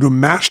 off. Go to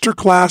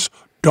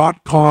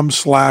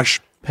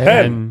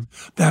masterclass.com/Penn.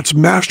 That's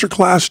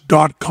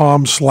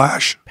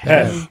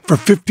masterclass.com/Penn for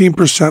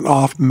 15%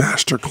 off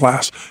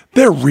Masterclass.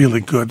 They're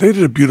really good. They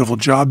did a beautiful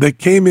job. They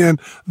came in,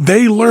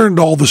 they learned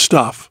all the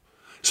stuff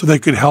so they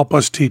could help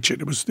us teach it.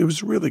 It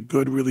was really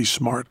good, really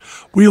smart.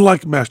 We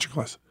like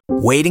Masterclass.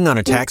 Waiting on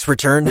a tax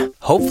return?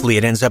 Hopefully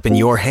it ends up in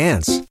your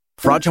hands.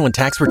 Fraudulent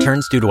tax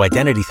returns due to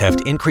identity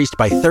theft increased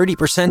by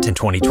 30% in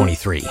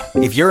 2023.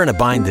 If you're in a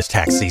bind this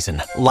tax season,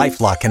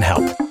 LifeLock can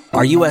help.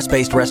 Our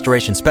U.S.-based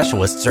restoration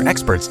specialists are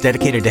experts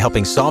dedicated to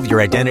helping solve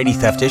your identity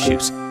theft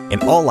issues.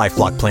 And all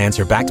LifeLock plans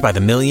are backed by the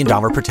 $1 Million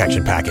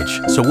Protection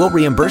Package. So we'll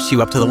reimburse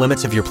you up to the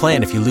limits of your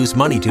plan if you lose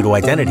money due to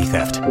identity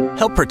theft.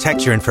 Help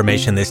protect your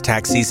information this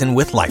tax season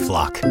with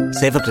LifeLock.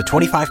 Save up to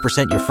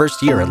 25% your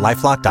first year at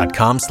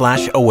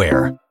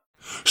LifeLock.com/aware.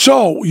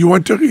 So you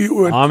went to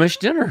Amish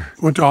dinner.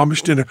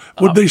 Amish dinner.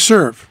 What'd they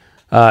serve?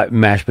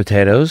 Mashed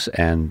potatoes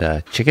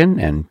and chicken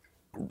and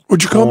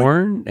What'd you call me?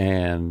 corn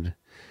and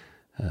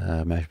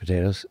mashed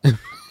potatoes. So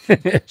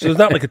it's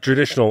not like a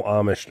traditional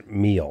Amish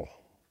meal.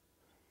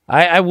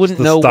 I wouldn't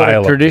the know what style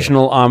a of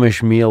traditional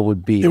Amish meal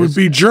would be. It would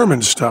be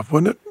German stuff,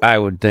 wouldn't it? I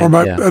would think.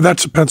 Or yeah.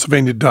 that's a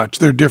Pennsylvania Dutch.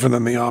 They're different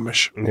than the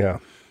Amish. Yeah.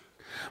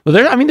 Well,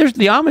 there's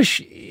the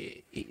Amish.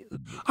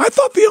 I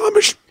thought the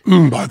Amish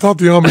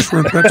were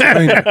in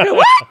Pennsylvania.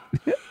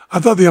 I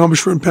thought the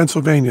Amish were in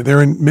Pennsylvania.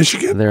 They're in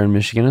Michigan? They're in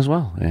Michigan as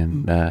well,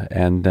 and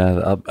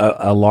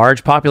a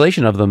large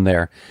population of them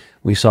there.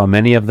 We saw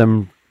many of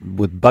them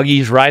with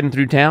buggies riding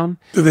through town.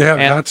 Do they have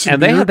hats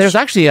and there's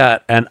actually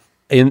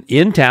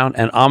in town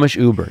an Amish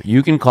Uber.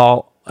 You can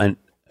call an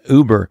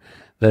Uber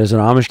that is an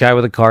Amish guy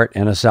with a cart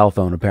and a cell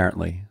phone,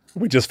 apparently.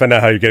 We just found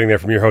out how you're getting there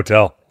from your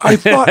hotel. I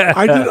thought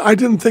I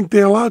didn't think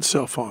they allowed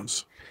cell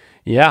phones.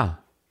 Yeah.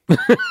 Is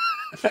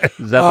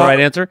that the right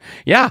answer?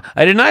 Yeah,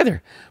 I didn't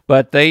either.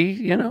 But they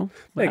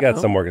got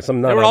some work.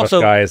 Some were non-Amish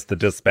also- guy is the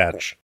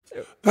dispatch.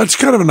 That's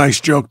kind of a nice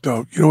joke,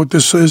 though. You know what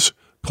this is?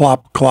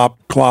 Clop,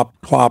 clop, clop,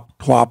 clop,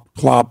 clop,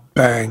 clop,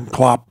 bang,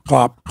 clop,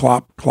 clop,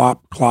 clop,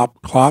 clop,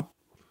 clop, clop.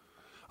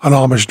 An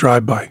Amish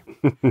drive-by.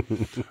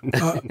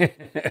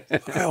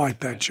 I like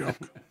that joke.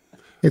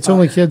 It's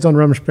only kids on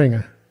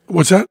Rumspringa.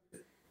 What's that?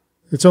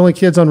 It's only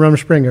kids on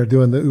Rumspringa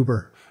doing the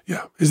Uber.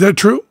 Yeah. Is that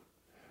true?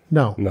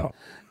 No. No.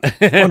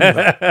 And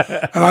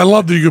I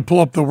love that you could pull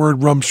up the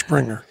word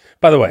Rumspringer.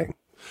 By the way,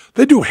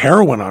 They do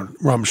heroin on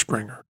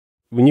Rumspringer.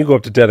 when you go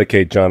up to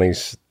dedicate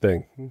Johnny's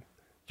thing,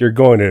 you're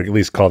going to at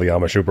least call the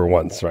Amish Uber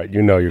once, right?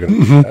 You know you're going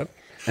to do that.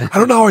 I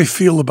don't know how I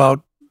feel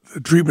about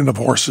the treatment of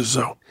horses,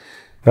 though.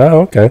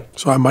 Oh, okay.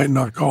 So I might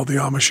not call the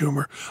Amish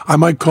Uber. I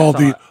might call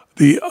the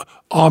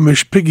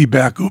Amish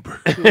piggyback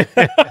Uber.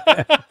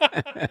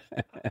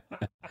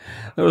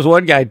 There was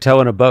one guy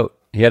towing a boat.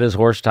 He had his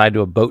horse tied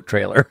to a boat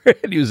trailer,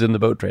 and he was in the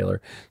boat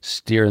trailer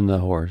steering the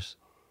horse.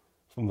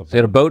 So he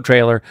had a boat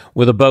trailer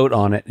with a boat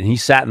on it, and he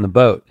sat in the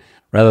boat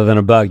rather than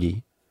a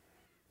buggy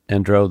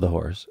and drove the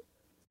horse.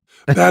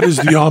 That is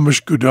the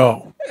Amish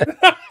Godot.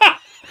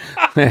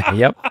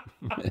 Yep.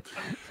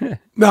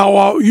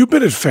 Now, you've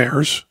been at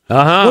fairs.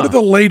 Uh-huh. What are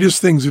the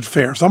latest things at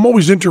fairs? I'm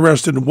always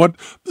interested in what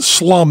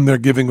slum they're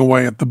giving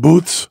away at the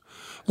booths.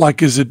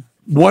 Like, is it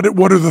what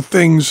are the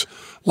things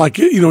like?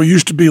 It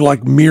used to be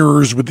like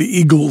mirrors with the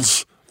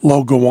Eagles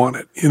logo on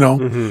it,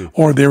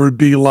 or there would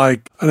be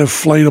like an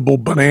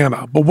inflatable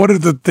banana. But what are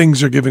the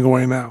things they're giving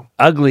away now?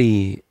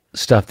 Ugly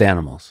stuffed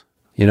animals.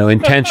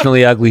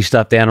 Intentionally ugly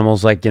stuffed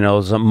animals, like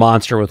some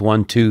monster with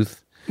one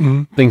tooth,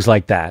 things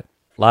like that.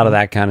 A lot of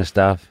that kind of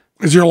stuff.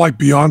 Is there like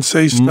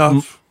Beyonce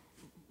stuff?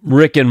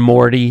 Rick and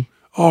Morty.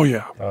 Oh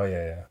yeah. Oh,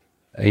 yeah.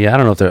 Yeah, I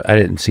don't know if I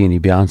didn't see any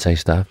Beyonce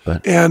stuff,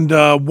 but And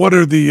what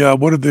are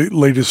the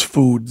latest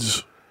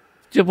foods?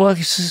 well,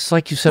 it's just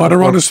like you said, Butter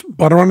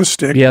before. on a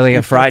stick. Yeah, they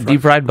got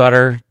deep fried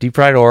butter, deep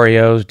fried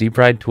Oreos, deep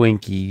fried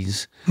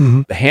Twinkies,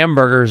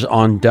 hamburgers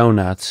on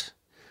donuts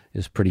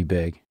is pretty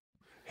big.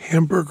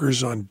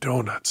 Hamburgers on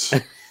donuts.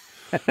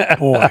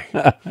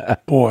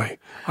 Boy,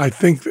 I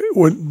think that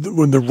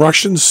when the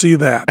Russians see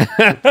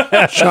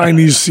that,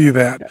 Chinese see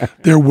that,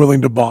 they're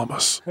willing to bomb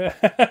us.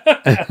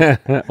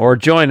 Or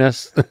join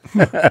us.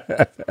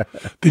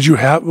 Did you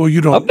have? Well,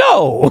 you don't.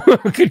 No,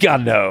 good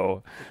God,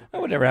 no! I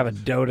would never have a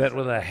donut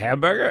with a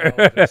hamburger.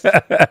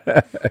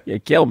 You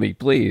kill me,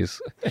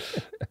 please.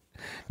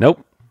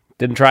 Nope,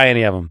 didn't try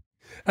any of them.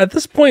 At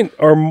this point,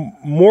 are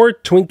more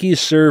Twinkies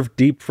served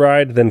deep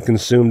fried than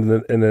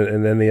consumed in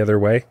any other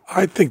way?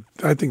 I think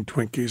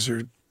Twinkies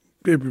are.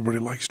 Everybody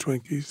likes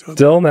Twinkies.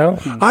 Still now?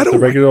 I don't. The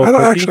regular old I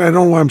don't Twinkie? actually. I don't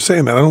know why I'm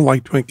saying that. I don't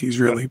like Twinkies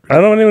really. I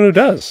don't know anyone who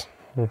does.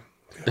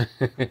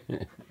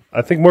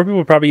 I think more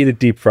people probably eat it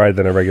deep fried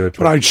than a regular Twinkie.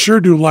 But I sure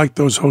do like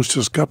those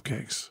Hostess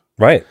cupcakes,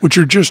 Right. which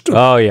are just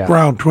a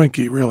ground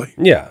Twinkie, really.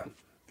 Yeah.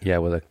 Yeah,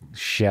 with a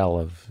shell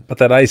of But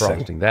that icing.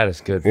 frosting. That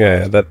is good.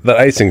 Yeah, that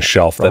icing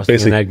shelf that Frosting and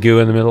basically that goo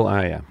in the middle.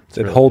 Oh yeah, It's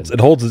it really holds. good.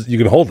 It holds. You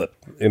can hold it.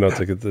 It's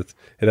like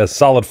it has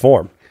solid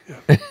form.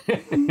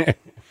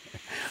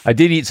 I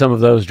did eat some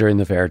of those during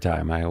the fair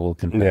time. I will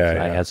confess.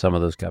 Yeah, I yeah. had some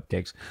of those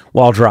cupcakes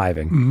while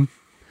driving.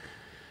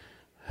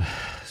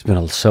 It's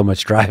been so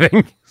much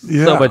driving.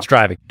 Yeah. So much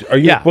driving. Are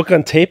you Yeah. a book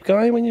on tape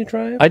guy when you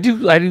drive? I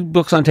do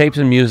books on tapes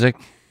and music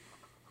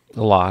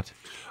a lot.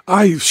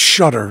 I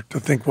shudder to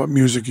think what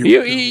music you.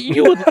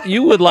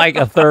 You would like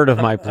a third of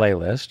my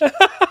playlist.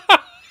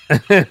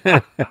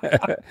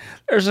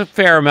 There's a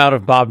fair amount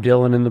of Bob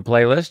Dylan in the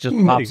playlist, just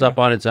pops up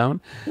on its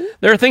own.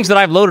 There are things that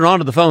I've loaded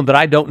onto the phone that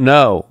I don't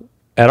know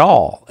at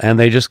all, and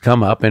they just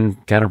come up in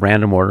kind of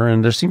random order,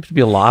 and there seems to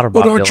be a lot of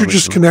Bob But aren't Dylan you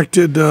just recently.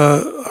 connected?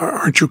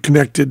 Aren't you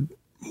connected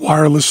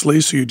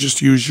wirelessly? So you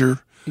just use your.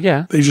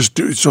 Yeah. They just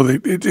do. So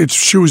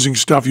it's choosing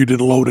stuff you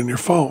didn't load in your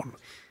phone.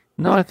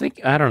 No,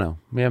 I don't know.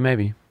 Yeah,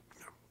 maybe.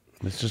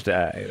 It's just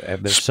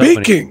there's so many.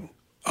 Speaking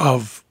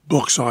of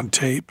books on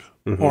tape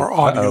or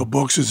audio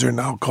books, as they're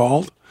now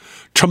called,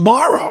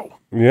 tomorrow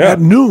Yeah. at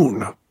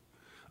noon,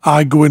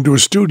 I go into a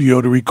studio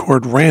to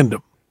record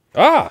Random,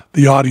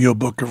 the audio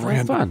book of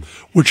Random, fun.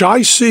 which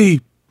I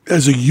see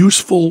as a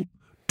useful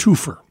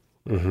twofer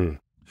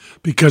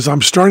because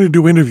I'm starting to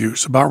do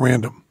interviews about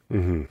Random.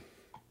 And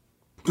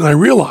I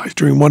realized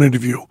during one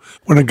interview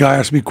when a guy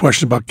asked me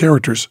questions about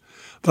characters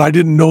that I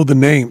didn't know the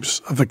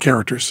names of the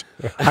characters.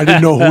 I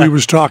didn't know who he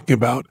was talking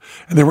about.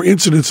 And there were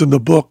incidents in the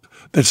book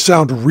that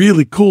sound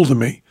really cool to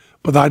me,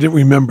 but I didn't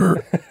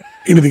remember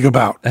anything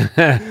about.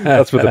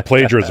 That's where the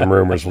plagiarism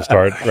rumors will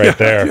start right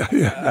there.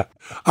 Yeah.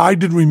 I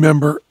didn't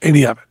remember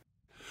any of it.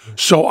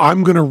 So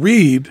I'm going to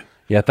read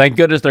Yeah, thank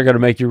goodness they're going to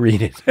make you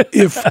read it.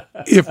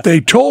 If they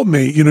told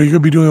me, you're going to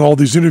be doing all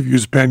these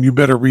interviews, Penn, you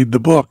better read the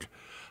book,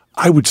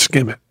 I would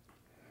skim it.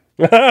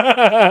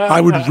 I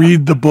would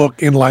read the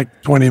book in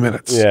like 20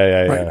 minutes.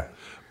 Yeah.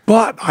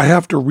 But I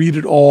have to read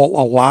it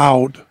all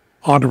aloud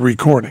on a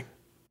recording.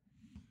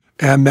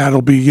 And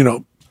that'll be,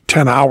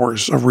 10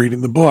 hours of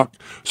reading the book.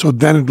 So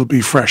then it'll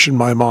be fresh in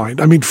my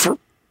mind. I mean, for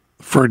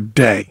a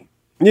day.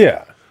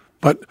 Yeah.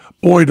 But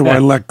boy, do I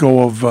let go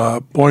of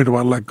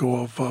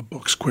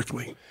books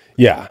quickly.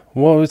 Yeah.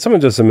 Well, someone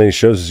does as many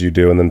shows as you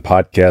do, and then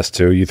podcasts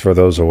too. You throw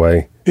those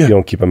away. Yeah. You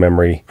don't keep a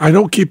memory. I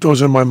don't keep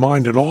those in my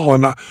mind at all.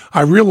 And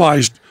I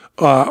realized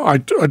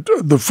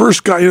the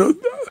first guy,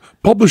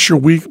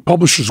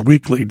 Publishers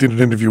Weekly did an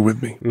interview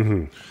with me.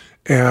 Mm-hmm.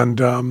 And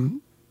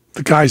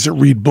the guys that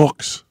read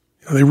books,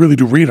 they really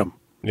do read them.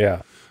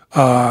 Yeah.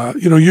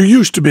 You're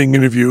used to being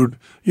interviewed,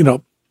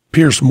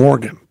 Piers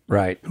Morgan.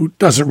 Right. Who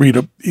doesn't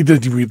read he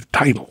doesn't even read the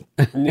title.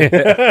 I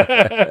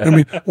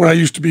mean, when I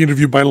used to be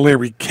interviewed by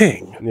Larry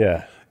King,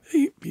 Yeah.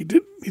 he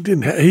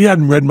he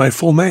hadn't read my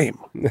full name.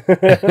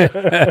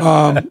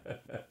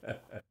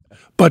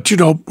 But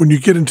when you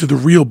get into the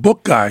real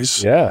book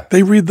guys,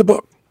 they read the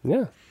book.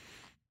 Yeah.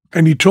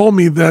 And he told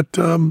me that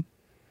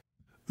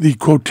the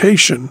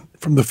quotation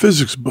from the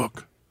physics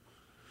book,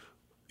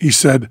 he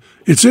said,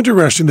 it's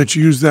interesting that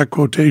you used that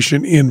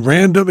quotation in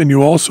Random and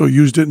you also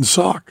used it in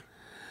Sock.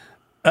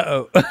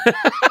 Uh-oh.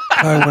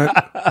 I went,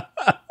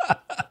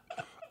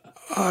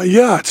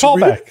 yeah, it's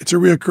a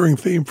reoccurring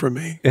theme for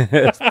me.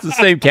 It's the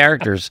same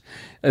characters.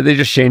 They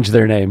just changed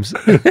their names.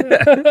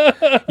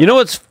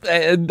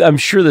 I'm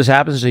sure this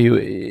happens to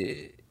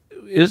you.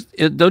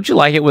 Don't you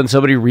like it when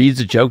somebody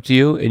reads a joke to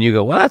you and you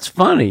go, well, that's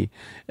funny?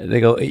 And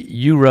they go,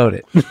 you wrote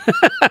it.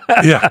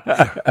 Yeah.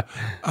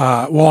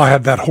 Well, I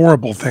had that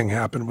horrible thing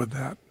happen with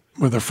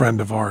a friend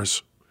of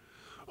ours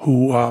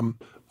who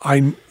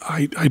I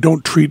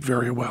don't treat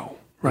very well,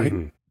 right?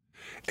 Mm-hmm.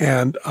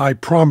 And I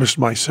promised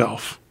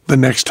myself the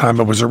next time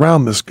I was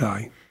around this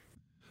guy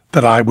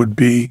that I would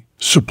be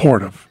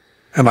supportive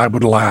and I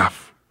would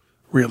laugh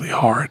really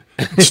hard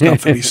at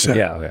stuff that he said.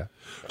 Yeah.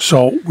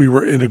 So we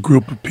were in a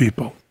group of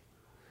people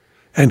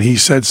and he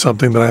said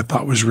something that I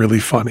thought was really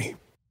funny.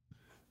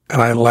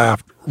 And I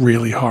laughed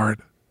really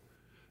hard.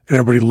 And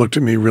everybody looked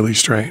at me really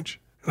strange.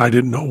 And I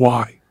didn't know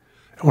why.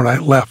 And when I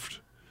left,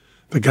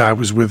 the guy I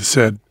was with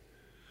said,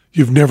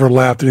 you've never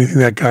laughed at anything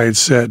that guy had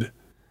said.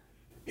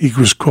 He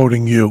was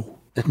quoting you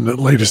from the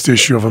latest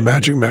issue of a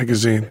Magic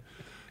magazine.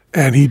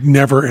 And he'd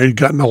never had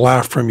gotten a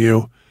laugh from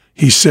you.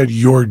 He said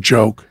your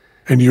joke,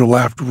 and you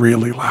laughed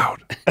really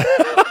loud.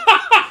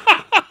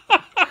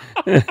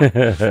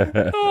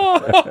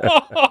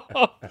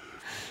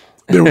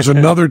 There was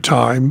another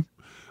time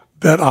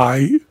that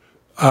I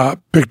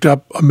picked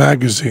up a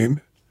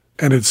magazine,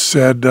 and it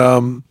said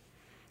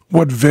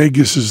what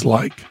Vegas is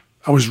like.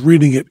 I was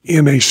reading it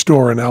in a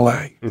store in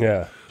L.A.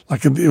 Yeah.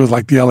 It was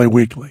like the L.A.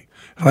 Weekly.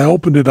 And I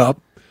opened it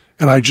up,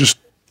 and I just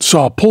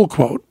saw a pull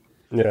quote.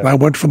 Yeah. And I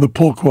went from the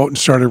pull quote and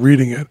started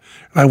reading it. And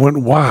I went,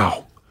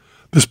 wow,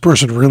 this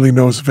person really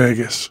knows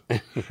Vegas.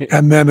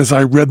 And then as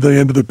I read the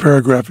end of the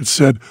paragraph, it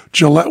said,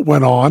 Gillette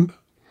went on.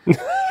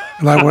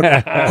 And I went,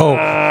 oh,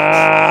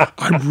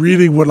 I'm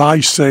reading what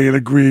I say and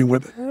agreeing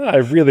with it. I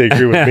really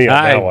agree with me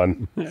on that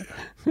one.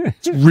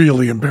 It's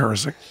really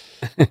embarrassing.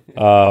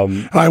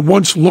 And I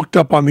once looked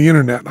up on the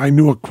internet. I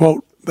knew a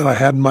quote that I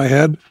had in my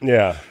head.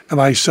 Yeah. And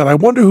I said, I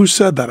wonder who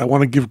said that. I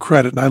want to give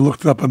credit. And I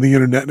looked it up on the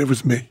internet, and it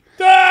was me.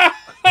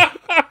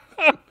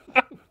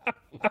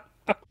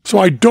 So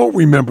I don't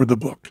remember the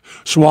book.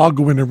 So I'll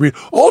go in and read.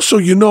 Also,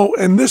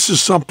 and this is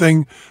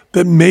something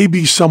that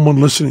maybe someone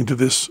listening to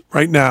this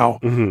right now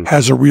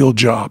has a real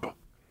job.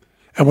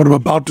 And what I'm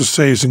about to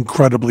say is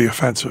incredibly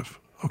offensive,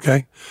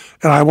 okay?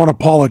 And I want to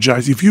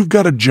apologize. If you've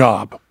got a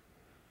job,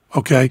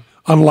 okay,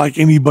 unlike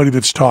anybody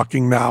that's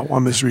talking now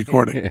on this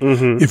recording,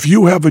 if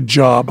you have a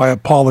job, I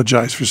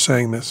apologize for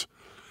saying this.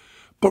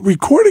 But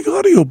recording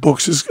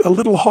audiobooks is a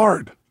little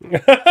hard.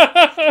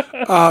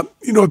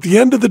 At the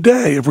end of the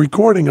day of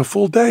recording a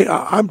full day,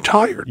 I'm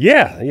tired.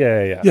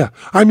 Yeah.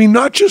 I mean,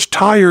 not just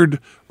tired,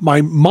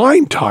 my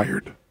mind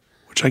tired,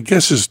 which I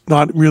guess is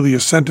not really a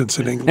sentence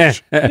in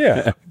English.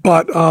 Yeah.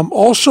 But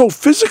also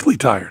physically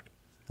tired.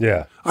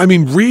 Yeah. I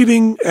mean,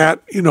 reading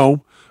at,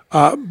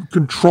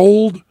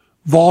 controlled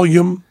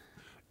volume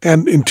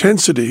and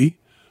intensity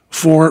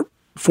for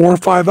 4 or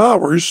 5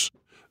 hours,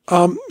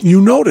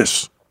 you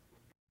notice.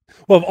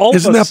 Well,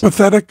 isn't that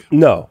pathetic?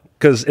 No,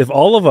 because if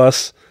all of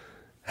us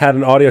had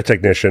an audio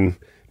technician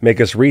make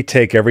us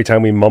retake every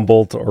time we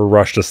mumbled or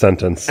rushed a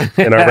sentence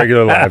in our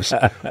regular lives,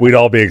 we'd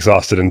all be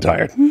exhausted and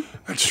tired.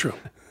 That's true.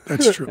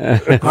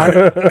 And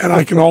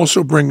I can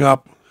also bring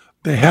up,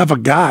 they have a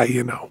guy,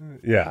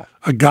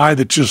 a guy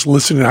that's just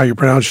listening to how you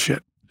pronounce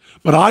shit.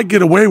 But I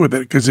get away with it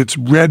because it's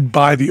read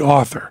by the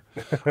author.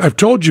 I've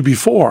told you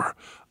before,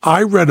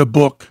 I read a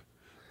book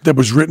that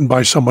was written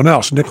by someone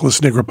else, Nicholas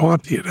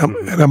Negroponte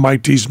at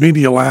MIT's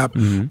Media Lab,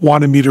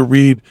 wanted me to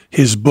read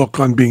his book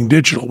on being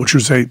digital, which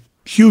was a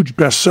huge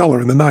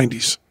bestseller in the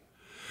 90s.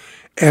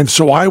 And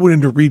so I went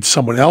in to read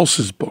someone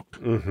else's book.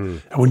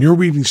 And when you're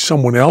reading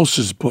someone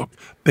else's book,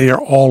 they are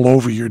all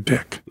over your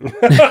dick.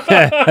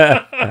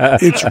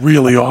 It's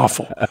really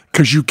awful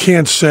because you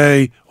can't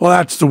say, well,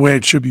 that's the way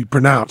it should be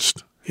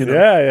pronounced. You know?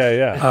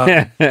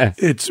 Yeah.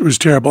 It was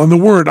terrible. And the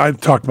word,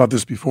 I've talked about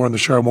this before on the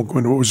show, I won't go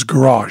into it, was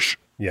garage.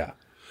 Yeah.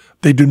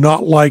 They do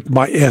not like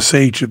my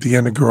SH at the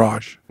end of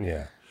garage.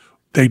 Yeah.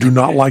 They do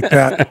not like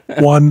that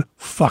one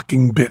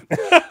fucking bit.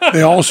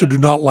 They also do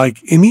not like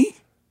any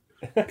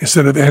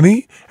instead of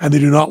any, and they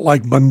do not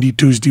like Monday,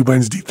 Tuesday,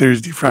 Wednesday,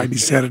 Thursday, Friday,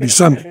 Saturday,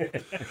 Sunday.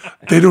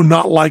 They do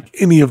not like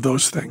any of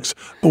those things.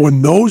 But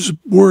when those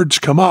words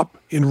come up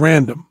in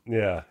random,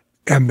 Yeah.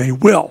 and they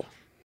will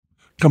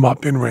come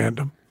up in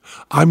random,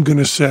 I'm going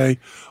to say,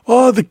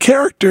 oh, the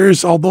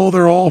characters, although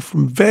they're all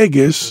from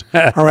Vegas,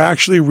 are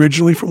actually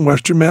originally from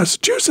Western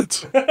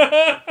Massachusetts.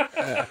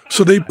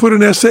 So they put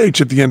an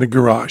SH at the end of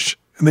garage,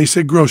 and they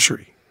say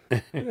grocery.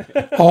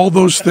 All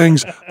those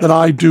things that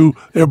I do,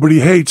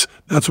 everybody hates,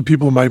 that's what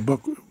people in my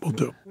book will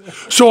do.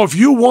 So if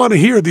you want to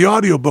hear the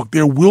audiobook,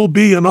 there will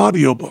be an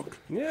audiobook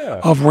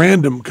of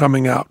Random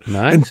coming out.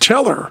 Nice. And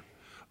Teller,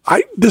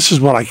 this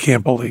is what I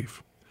can't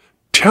believe.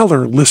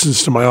 Teller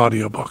listens to my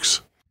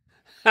audiobooks.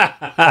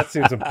 That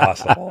seems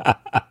impossible.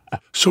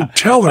 So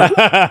Teller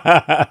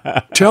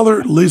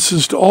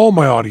listens to all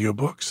my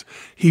audiobooks.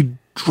 He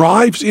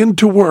drives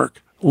into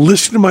work,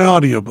 listening to my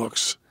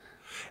audiobooks,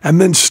 and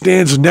then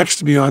stands next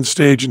to me on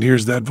stage and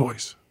hears that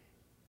voice.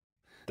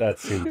 That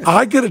seems.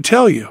 I got to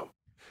tell you,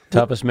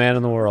 Toughest man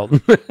in the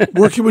world.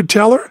 working with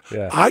Teller,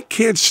 Yeah. I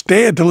can't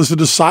stand to listen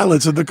to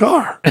silence in the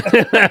car.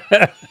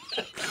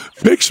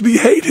 Makes me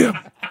hate him.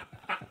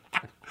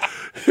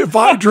 If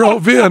I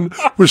drove in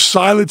with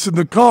silence in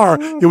the car,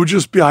 it would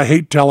just be, I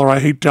hate Teller, I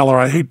hate Teller,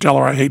 I hate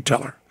Teller, I hate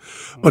Teller.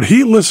 But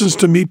he listens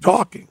to me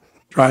talking,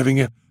 driving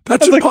in.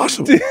 That's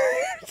impossible. Do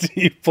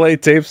you play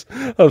tapes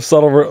of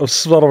subtle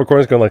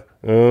recordings going like,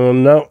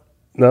 no,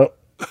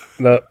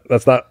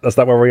 that's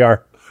not where we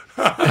are.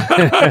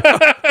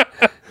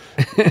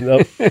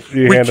 Nope.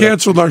 We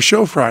canceled our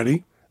show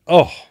Friday.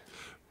 Oh,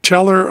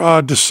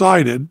 Teller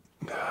decided,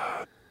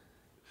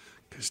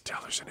 because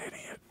Teller's an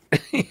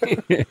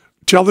idiot.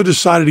 Teller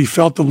decided he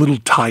felt a little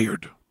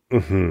tired.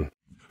 Mm-hmm.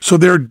 So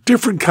there are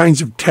different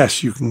kinds of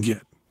tests you can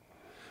get.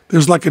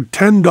 There's like a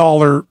 $10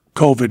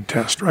 COVID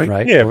test, right?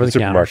 Right. yeah, Over the the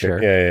counter, supermarket.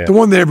 sure. Yeah. The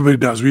one that everybody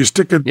does, where you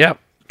stick a Yep.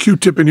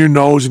 Q-tip in your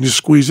nose and you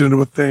squeeze it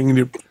into a thing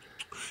and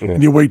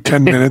you wait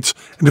 10 minutes.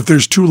 And if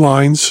there's 2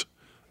 lines,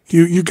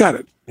 you got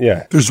it.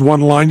 Yeah. If there's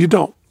 1 line, you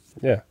don't.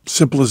 Yeah.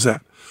 Simple as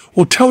that.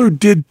 Well, Teller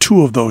did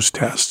 2 of those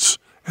tests,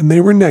 and they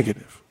were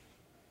negative.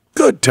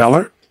 Good,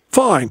 Teller.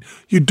 Fine.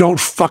 You don't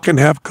fucking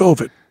have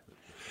COVID.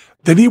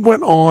 Then he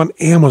went on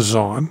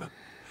Amazon,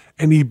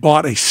 and he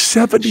bought a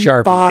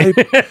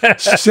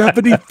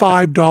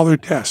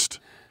 $75 test.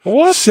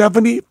 What?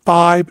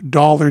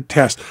 $75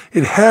 test.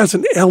 It has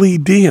an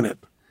LED in it.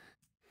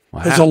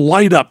 Wow. There's a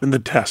light up in the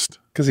test.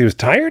 Because he was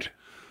tired?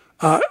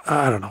 I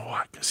don't know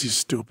why, because he's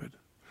stupid.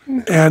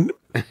 And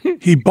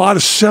he bought a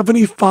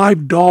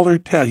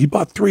 $75 test. He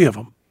bought 3 of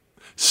them.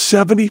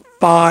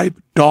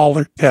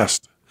 $75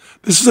 test.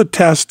 This is a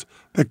test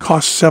that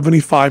costs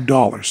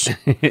 $75.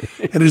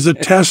 It is a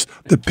test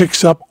that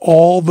picks up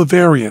all the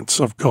variants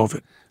of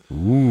COVID.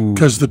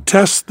 Because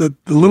the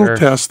little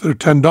tests that are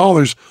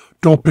 $10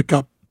 don't pick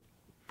up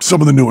some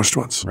of the newest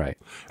ones. Right.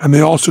 And they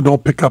also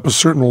don't pick up a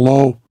certain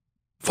low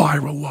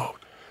viral load.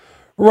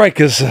 Right,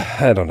 because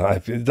I don't know.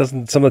 It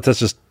doesn't. Some of the tests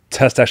just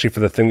test actually for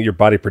the thing that your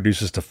body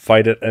produces to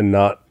fight it, and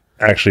not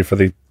actually for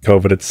the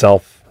COVID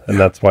itself. And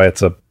that's why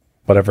it's a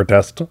whatever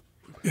test.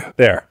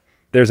 Yeah.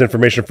 There's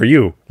information for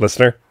you,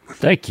 listener.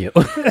 Thank you.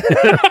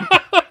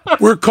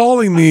 We're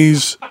calling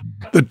these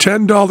the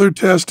 $10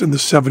 test and the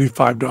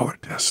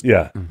 $75 test.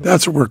 Yeah,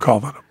 That's what we're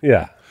calling them.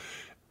 yeah.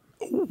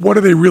 What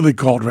are they really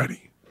called,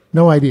 Reddy?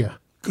 No idea.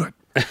 Good.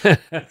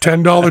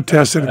 $10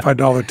 test,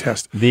 $75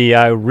 test. The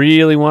I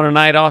really want a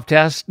night off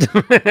test.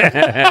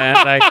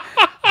 And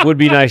would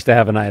be nice to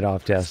have a night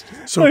off test.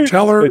 So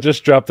Teller, They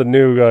just dropped the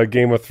new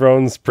Game of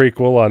Thrones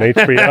prequel on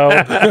HBO,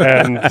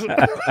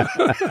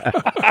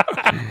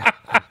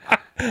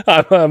 and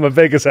I'm a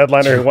Vegas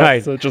headliner who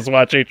wants to just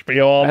watch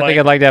HBO all I night. think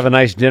I'd like to have a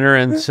nice dinner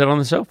and sit on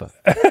the sofa.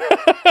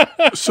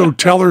 so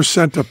Teller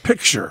sent a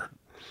picture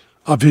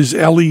of his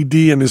LED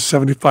and his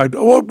 $75.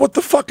 Oh, what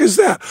the fuck is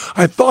that?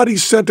 I thought he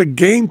sent a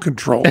game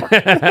controller.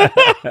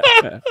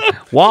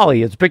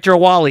 Wally. It's a picture of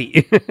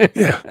Wally.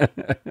 Yeah.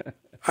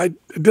 I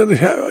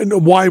didn't know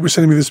why he was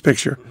sending me this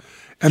picture.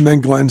 And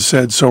then Glenn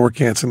said, so we're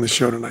canceling the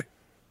show tonight.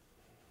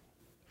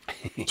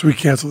 So we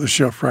canceled the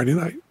show Friday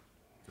night.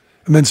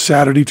 And then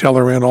Saturday,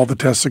 Teller ran all the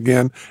tests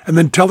again. And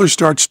then Teller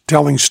starts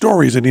telling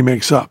stories that he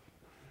makes up.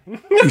 He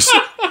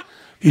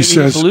He's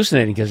says,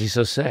 hallucinating because he's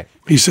so sick.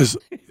 he says,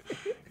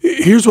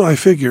 here's what I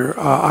figure.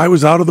 I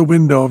was out of the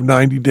window of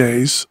 90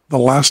 days the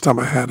last time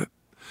I had it.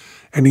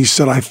 And he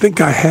said, I think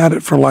I had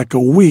it for like a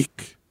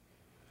week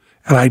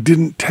and I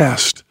didn't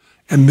test.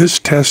 And this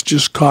test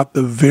just caught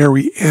the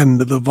very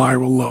end of the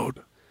viral load.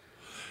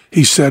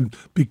 He said,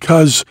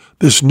 because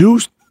this new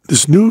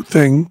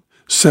thing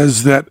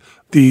says that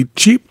the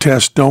cheap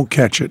tests don't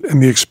catch it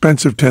and the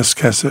expensive tests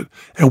catch it,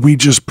 and we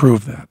just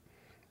proved that.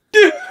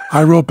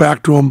 I wrote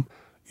back to him,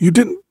 you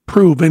didn't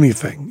prove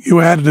anything.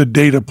 You added a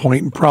data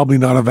point and probably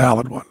not a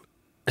valid one.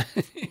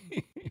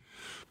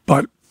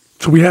 But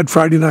so we had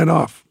Friday night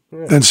off.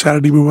 Then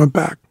Saturday we went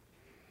back.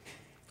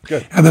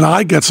 Good. And then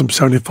I get some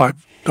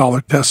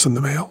 $75 tests in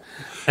the mail.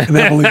 And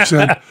Emily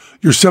said,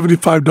 your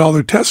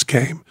 $75 test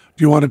came.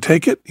 Do you want to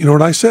take it? You know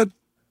what I said?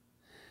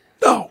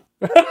 No.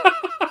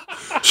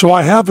 So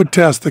I have a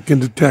test that can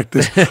detect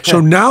this.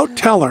 So now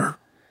Teller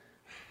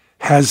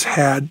has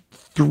had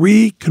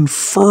 3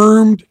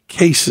 confirmed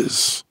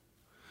cases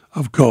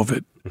of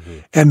COVID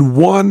and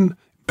 1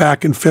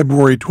 back in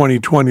February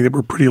 2020 that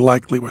were pretty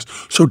likely was.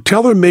 So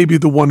Teller may be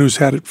the one who's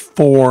had it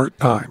 4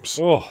 times.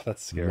 Oh,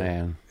 that's scary.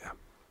 Man.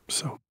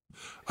 So,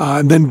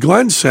 and then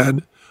Glenn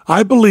said,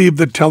 I believe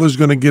that Teller's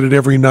going to get it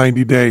every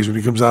 90 days when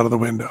he comes out of the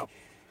window.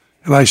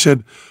 And I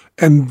said,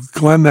 and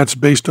Glenn, that's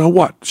based on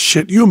what?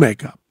 Shit you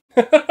make up.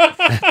 There's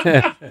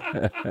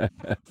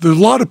a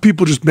lot of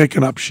people just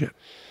making up shit.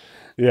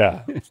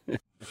 Yeah.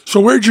 So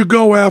where'd you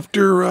go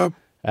after?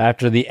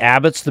 After the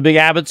Big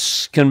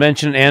Abbott's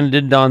convention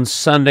ended on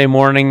Sunday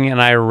morning,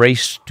 and I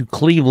raced to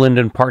Cleveland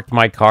and parked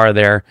my car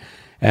there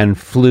and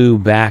flew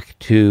back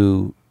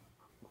to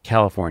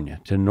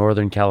California, to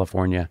Northern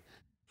California.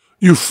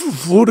 You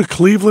flew to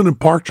Cleveland and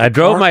parked your I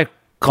drove car? my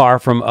car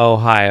from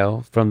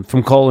Ohio, from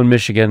Colon,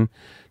 Michigan,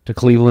 to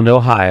Cleveland,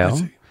 Ohio,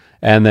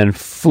 and then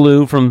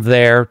flew from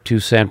there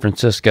to San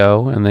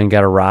Francisco, and then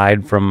got a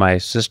ride from my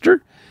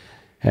sister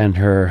and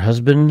her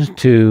husband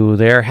to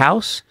their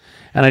house.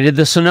 And I did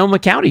the Sonoma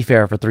County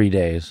Fair for 3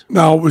 days.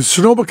 Now, with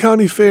Sonoma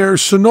County Fair,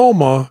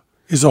 Sonoma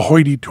is a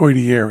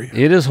hoity-toity area.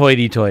 It is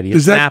hoity-toity.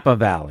 It's Napa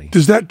Valley.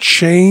 Does that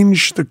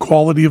change the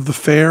quality of the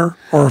fair,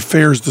 or a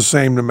fair's the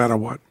same no matter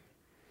what?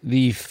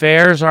 The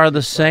fares are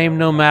the same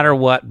no matter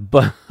what,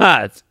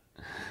 but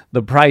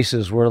the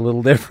prices were a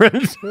little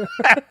different.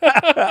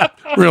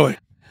 Really?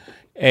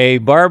 A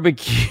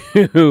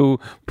barbecue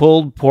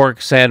pulled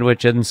pork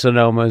sandwich in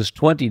Sonoma is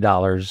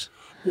 $20.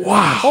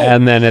 Wow.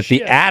 And then at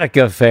the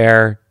Attica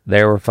Fair,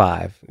 there were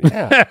 $5.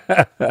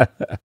 Yeah.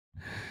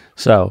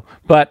 So,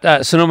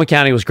 but Sonoma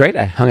County was great.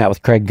 I hung out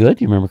with Craig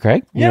Good. You remember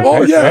Craig? Yeah. Oh,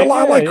 Craig's yeah, great.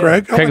 I like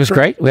Craig. Craig was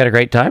great. We had a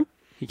great time.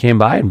 He came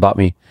by and bought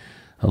me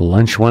a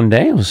lunch one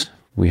day.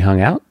 We hung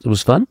out. It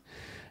was fun.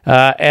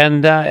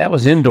 And that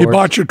was indoors. He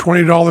bought you a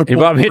 $20 He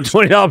bought me a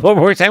 $20 pulled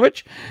pork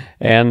sandwich.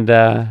 And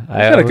I He's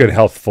got a good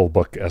healthful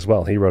book as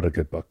well. He wrote a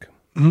good book.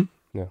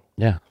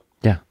 Yeah.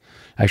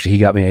 Actually, he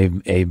got me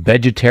a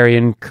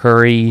vegetarian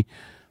curry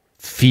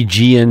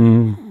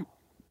Fijian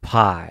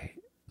pie.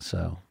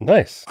 So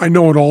Nice. I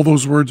know what all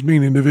those words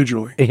mean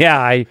individually.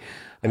 yeah,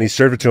 And he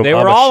served it to him they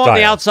were Amish all on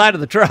the style. outside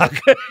of the truck.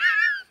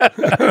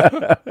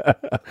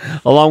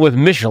 Along with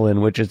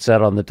Michelin, which it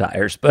said on the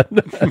tires, but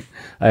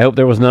I hope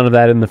there was none of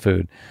that in the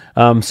food.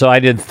 So I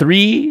did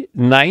 3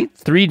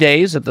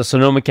 days at the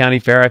Sonoma County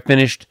Fair. I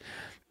finished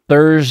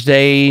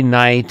Thursday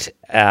night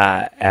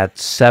at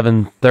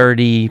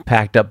 7:30,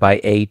 packed up by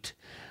 8,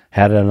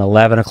 had an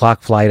 11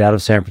 o'clock flight out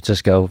of San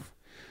Francisco,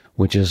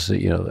 which is,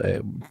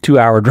 a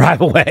 2-hour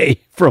drive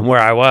away from where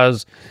I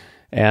was,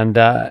 and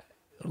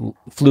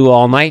flew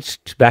all night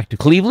back to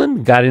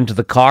Cleveland, got into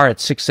the car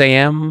at 6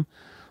 a.m.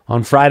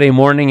 on Friday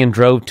morning and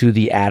drove to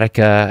the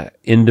Attica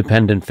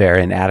Independent Fair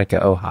in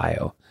Attica,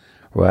 Ohio,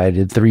 where I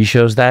did 3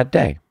 shows that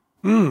day.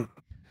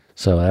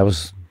 So that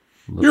was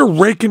You're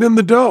raking in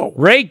the dough.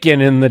 raking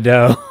in the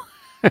dough.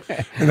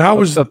 And how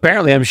was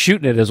Apparently, I'm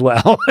shooting it as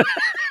well.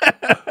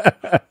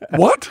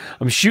 what?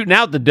 I'm shooting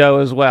out the dough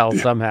as well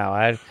somehow.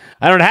 I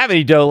don't have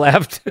any dough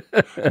left.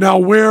 Now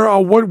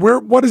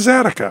what is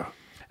Attica?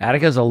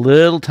 Attica's a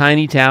little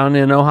tiny town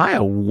in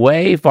Ohio,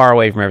 way far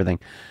away from everything.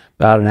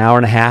 About an hour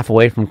and a half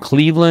away from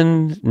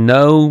Cleveland.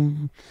 No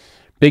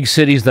big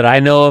cities that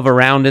I know of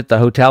around it. The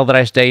hotel that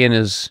I stay in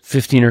is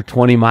 15 or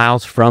 20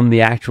 miles from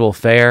the actual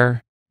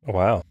fair.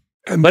 Wow.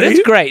 And But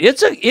it's great.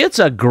 It's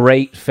a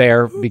great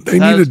fair because they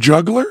need a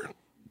juggler?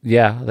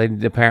 yeah, they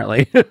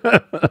apparently. I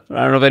don't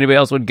know if anybody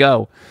else would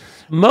go.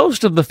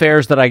 Most of the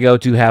fairs that I go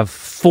to have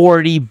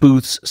 40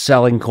 booths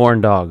selling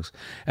corn dogs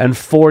and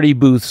 40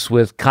 booths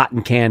with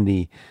cotton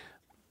candy.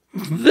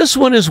 This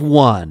one is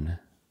 1.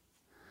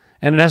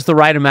 And it has the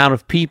right amount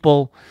of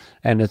people,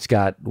 and it's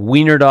got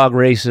wiener dog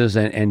races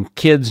and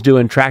kids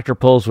doing tractor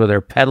pulls where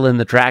they're pedaling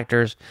the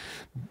tractors.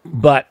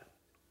 But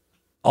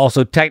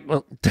also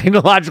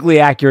technologically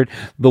accurate,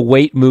 the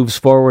weight moves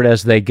forward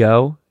as they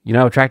go. You know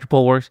how a tractor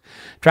pull works?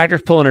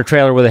 Tractor's pulling a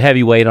trailer with a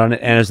heavy weight on it,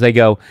 and as they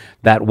go,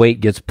 that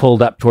weight gets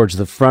pulled up towards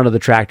the front of the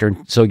tractor,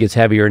 so it gets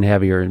heavier and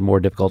heavier and more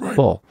difficult to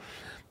pull.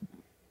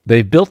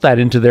 They built that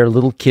into their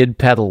little kid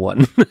pedal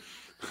one.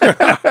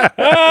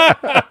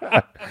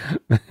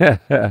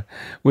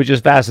 Which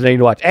is fascinating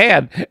to watch.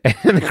 And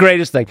the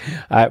greatest thing,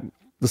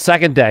 the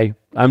second day,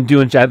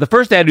 the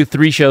first day I do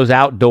 3 shows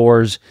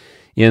outdoors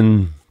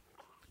in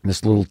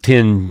this little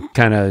tin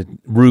kind of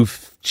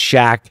roof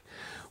shack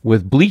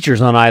with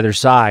bleachers on either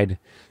side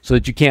so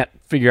that you can't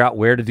figure out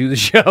where to do the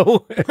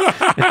show.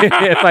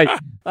 If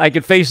I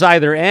could face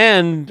either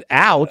end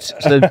out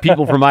so that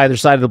people from either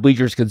side of the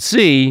bleachers could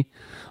see,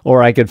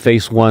 or I could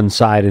face one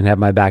side and have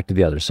my back to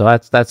the other. So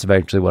that's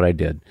eventually what I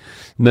did.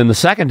 And then the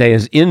second day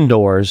is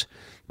indoors,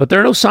 but there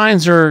are no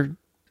signs or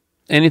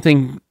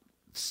anything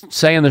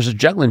saying there's a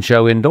juggling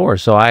show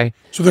indoors. So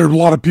there are a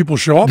lot of people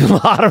show up.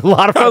 a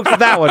lot of folks at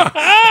that one.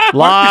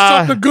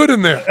 Might be something good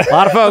in there. A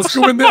lot of folks. Let's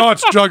go in there. Oh,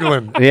 it's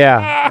juggling.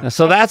 Yeah.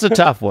 So that's a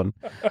tough one.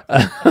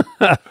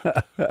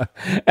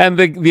 And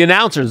the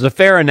announcer, the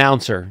fair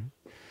announcer,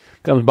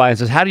 comes by and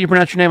says, "How do you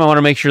pronounce your name? I want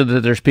to make sure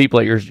that there's people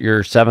at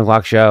your 7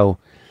 o'clock show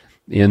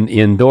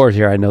indoors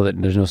here. I know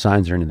that there's no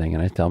signs or anything."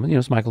 And I tell him,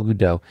 it's Michael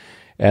Goudot.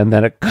 And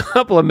then a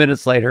couple of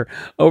minutes later,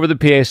 over the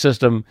PA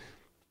system,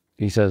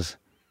 he says,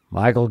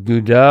 "Michael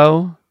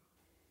Goudot,"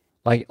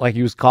 like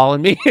he was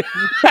calling me. He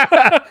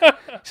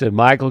said,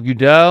 "Michael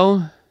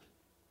Goudot,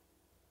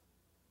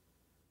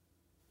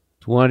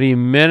 20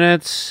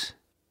 minutes,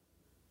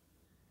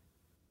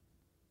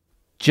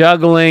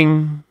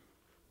 juggling,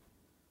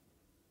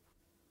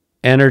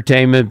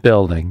 entertainment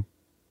building."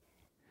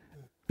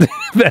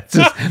 That's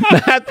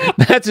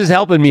his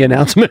helping me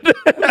announcement.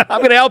 I'm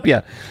going to help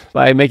you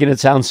by making it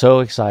sound so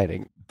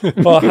exciting.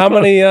 Well, how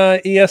many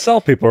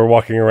ESL people are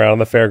walking around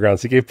the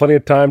fairgrounds? He gave plenty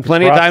of time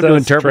to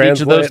interpret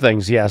each of those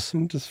things. Yes,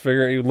 just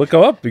figure you look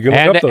them up. You can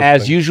look up those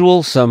as things.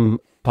 usual, some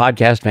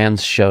podcast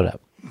fans showed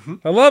up.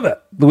 I love it,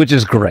 which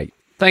is great.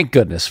 Thank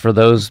goodness for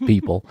those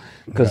people,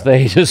 because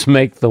they just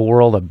make the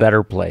world a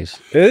better place.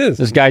 It is.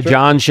 This guy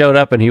John showed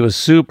up, and he was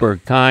super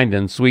kind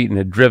and sweet, and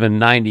had driven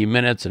 90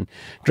 minutes and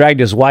dragged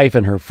his wife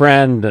and her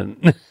friend,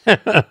 and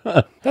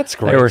that's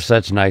great. They were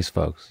such nice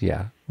folks.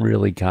 Yeah,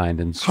 really kind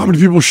and sweet. How many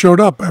people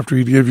showed up after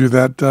he gave you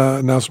that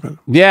announcement?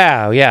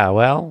 Yeah.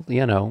 Well,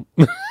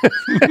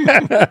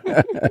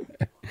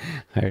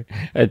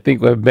 I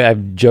think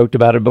I've joked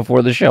about it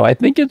before the show. I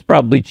think it's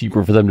probably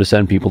cheaper for them to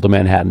send people to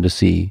Manhattan to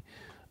see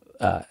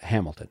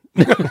Hamilton.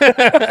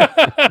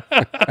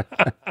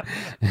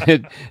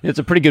 It's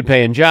a pretty good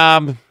paying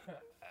job.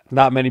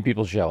 Not many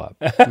people show up.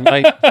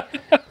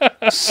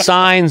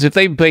 Signs, if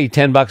they pay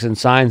 $10 in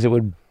signs, it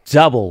would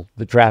double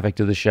the traffic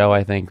to the show,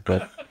 I think.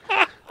 But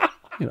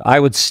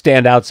I would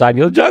stand outside and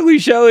go, "Juggling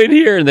show in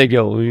here," and they'd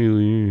go,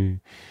 and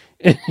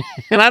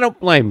I don't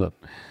blame them.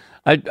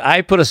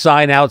 I put a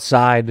sign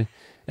outside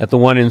at the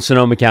one in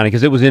Sonoma County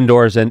because it was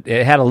indoors and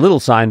it had a little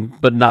sign,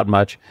 but not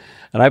much.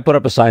 And I put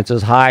up a sign that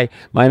says, "Hi,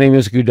 my name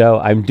is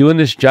Goudot. I'm doing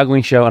this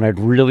juggling show, and I'd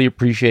really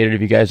appreciate it if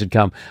you guys would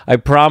come. I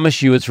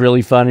promise you it's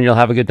really fun, and you'll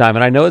have a good time.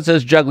 And I know it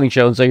says juggling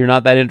show, and so you're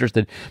not that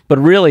interested, but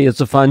really it's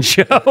a fun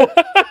show."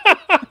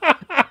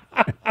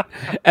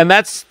 And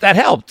that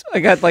helped. I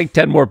got like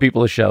 10 more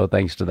people to show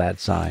thanks to that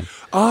sign.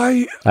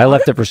 I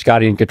left it for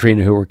Scotty and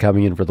Katrina, who were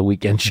coming in for the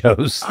weekend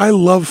shows. I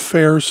love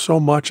fairs so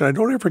much. I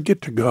don't ever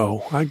get to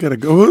go. I got to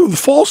go. The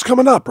fall's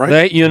coming up,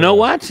 right? You know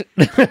what?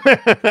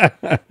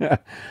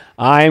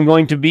 I'm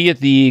going to be at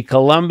the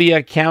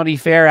Columbia County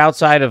Fair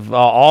outside of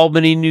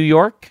Albany, New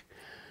York,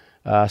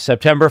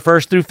 September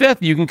 1st through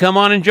 5th. You can come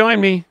on and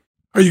join me.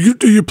 Are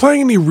you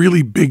playing any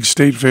really big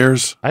state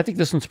fairs? I think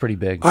this one's pretty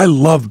big. I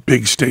love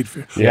big state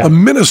fairs. Yeah. The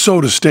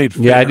Minnesota State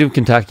Fair. Yeah, I do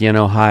Kentucky and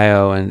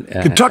Ohio. And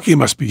Kentucky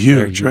must be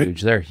huge, right?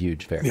 They're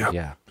huge fairs,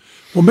 yeah.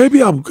 Well,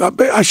 maybe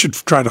I should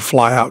try to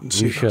fly out and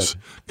see those.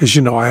 Because,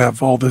 I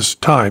have all this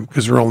time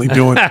because we're only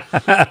doing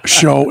a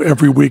show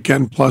every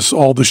weekend, plus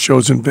all the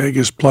shows in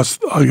Vegas, plus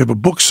I have a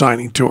book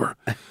signing tour.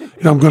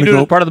 I'm going to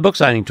go. Part of the book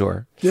signing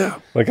tour. Yeah.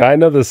 I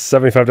know this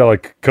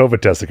 $75 COVID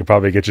test that could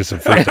probably get you some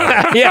free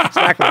time. Yeah,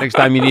 exactly. Next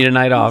time you need a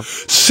night off.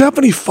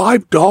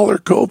 $75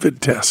 COVID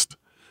test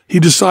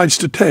he decides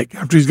to take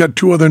after he's got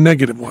 2 other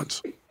negative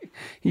ones.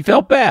 He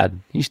felt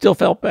bad. He still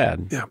felt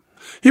bad. Yeah.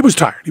 He was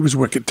tired. He was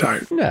wicked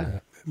tired.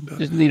 Yeah.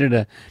 Just needed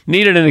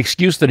an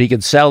excuse that he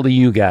could sell to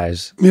you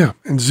guys. Yeah,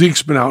 and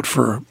Zeke's been out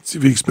for a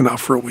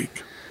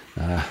week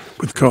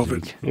with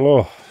COVID.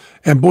 Oh.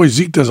 And boy,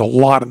 Zeke does a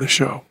lot in the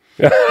show.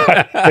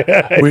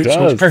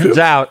 Turns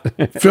out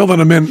filling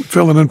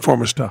in for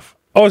him stuff.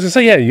 Oh, I was gonna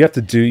say, yeah, you have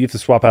to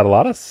swap out a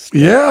lot of stuff.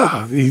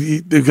 Yeah,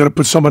 they've got to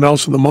put someone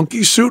else in the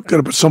monkey suit. Got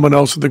to put someone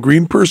else in the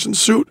green person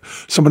suit.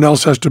 Someone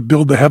else has to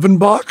build the heaven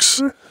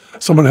box.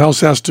 Someone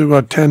else has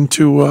to tend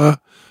to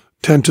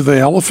the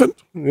elephant.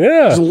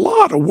 Yeah. There's a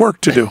lot of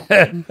work to do.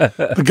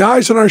 The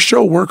guys on our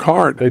show work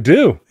hard. They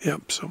do.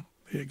 Yep. So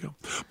there you go.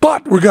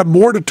 But we've got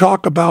more to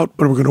talk about,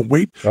 but we're going to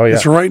wait. Oh, yeah.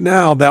 So right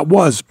now, that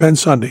was Penn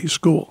Sunday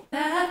School.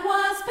 That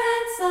was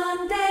Penn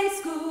Sunday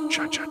School.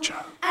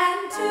 Cha-cha-cha.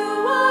 And to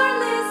our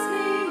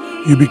listening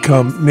ears, You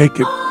become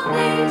naked. all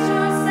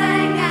nature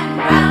sang and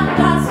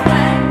round us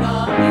rang the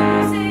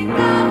music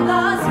of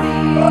the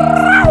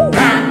spheres.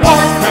 That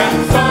was Penn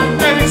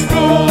Sunday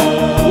School.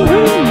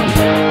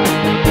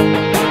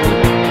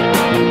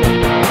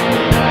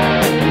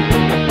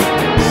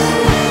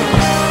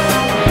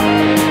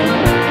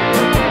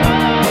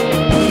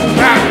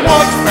 That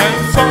was Penn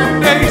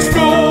Sunday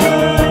School.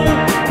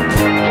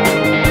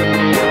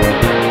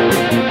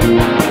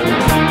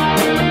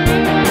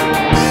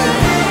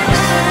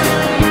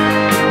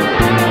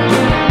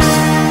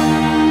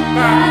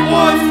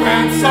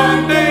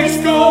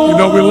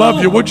 we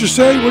love you. What'd you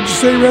say?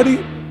 Reddy?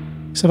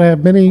 He said, I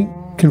have many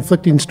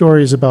conflicting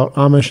stories about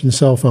Amish and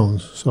cell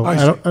phones, so I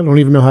I don't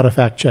even know how to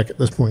fact check at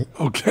this point.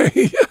 Okay.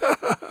 You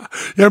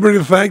have anybody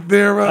to thank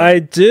there? I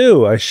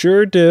do. I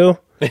sure do.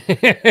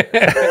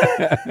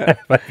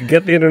 If I can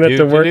get the internet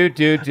to work. He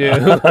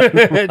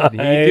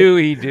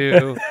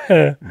do.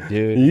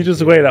 You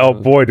just wait. Oh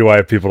boy, do I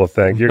have people to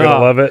thank. You're gonna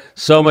love it.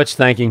 So much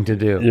thanking to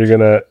do. You're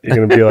gonna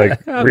be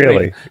like,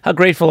 really? How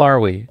grateful are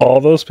we?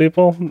 All those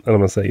people? And I'm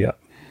gonna say, yeah.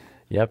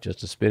 Yep,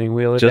 just a spinning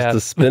wheel of Just death. a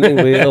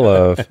spinning wheel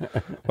of.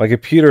 My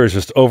computer is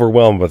just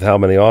overwhelmed with how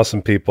many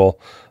awesome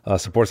people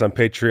supports on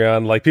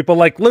Patreon. Like people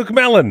like Luke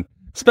Mellon,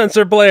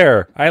 Spencer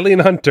Blair, Eileen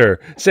Hunter,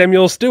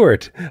 Samuel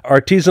Stewart,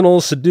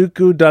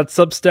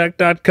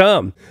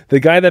 artisanalsudoku.substack.com, the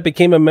guy that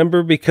became a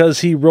member because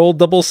he rolled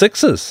double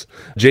sixes,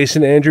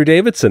 Jason Andrew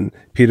Davidson,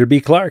 Peter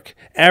B. Clark,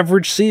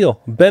 Average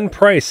Seal, Ben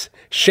Price,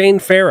 Shane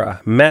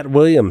Farah, Matt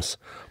Williams,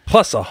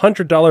 plus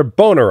 $100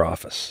 boner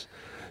office,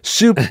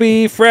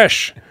 Soupy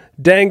Fresh,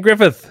 Dan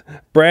Griffith,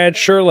 Brad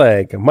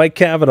Sherlag, Mike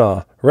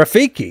Kavanaugh,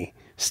 Rafiki,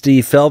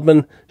 Steve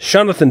Feldman,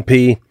 Jonathan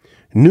P.,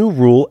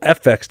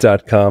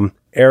 NewRuleFX.com,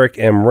 Eric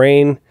M.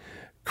 Rain,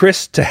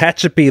 Chris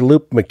Tehachapi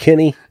Loop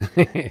McKinney,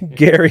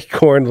 Gary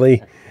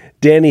Cornley,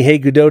 Danny Hey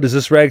Godot, does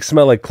this rag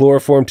smell like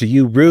chloroform to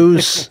you,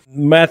 Ruse,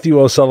 Matthew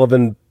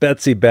O'Sullivan,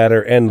 Betsy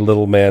Batter, and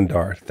Little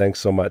Mandar.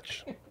 Thanks so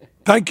much.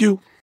 Thank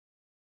you.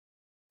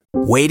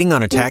 Waiting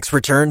on a tax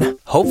return?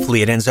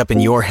 Hopefully it ends up in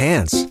your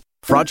hands.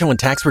 Fraudulent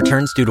tax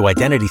returns due to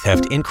identity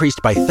theft increased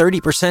by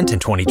 30% in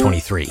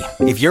 2023.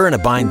 If you're in a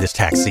bind this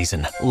tax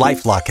season,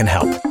 LifeLock can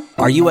help.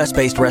 Our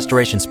U.S.-based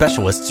restoration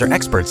specialists are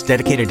experts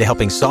dedicated to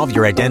helping solve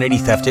your identity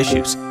theft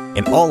issues.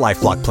 And all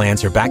LifeLock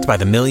plans are backed by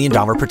the $1 Million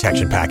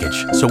Protection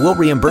Package. So we'll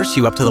reimburse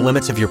you up to the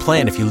limits of your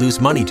plan if you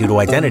lose money due to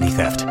identity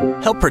theft.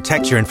 Help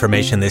protect your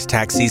information this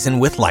tax season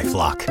with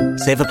LifeLock.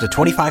 Save up to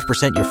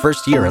 25% your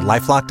first year at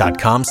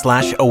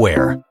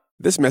LifeLock.com/aware.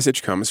 This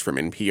message comes from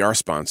NPR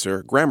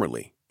sponsor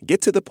Grammarly. Get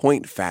to the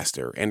point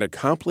faster and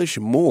accomplish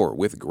more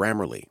with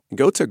Grammarly.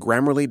 Go to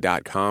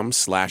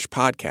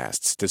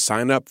Grammarly.com/podcasts to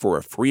sign up for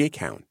a free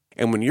account.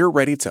 And when you're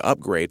ready to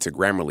upgrade to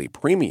Grammarly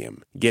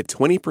Premium, get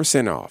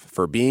 20% off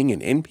for being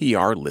an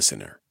NPR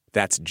listener.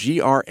 That's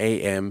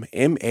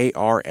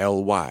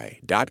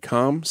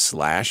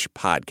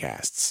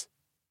GRAMMARLY.com/podcasts.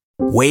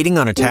 Waiting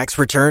on a tax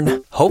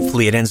return?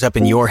 Hopefully it ends up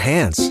in your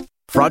hands.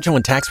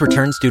 Fraudulent tax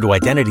returns due to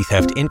identity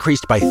theft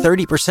increased by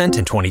 30%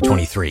 in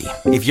 2023.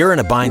 If you're in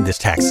a bind this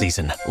tax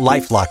season,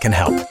 LifeLock can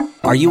help.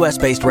 Our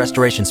U.S.-based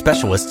restoration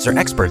specialists are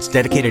experts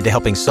dedicated to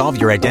helping solve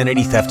your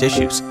identity theft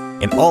issues.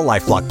 And all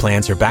LifeLock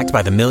plans are backed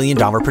by the $1 Million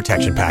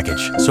Protection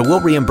Package. So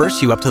we'll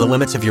reimburse you up to the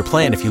limits of your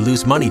plan if you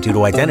lose money due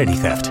to identity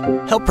theft.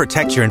 Help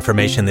protect your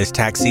information this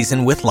tax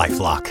season with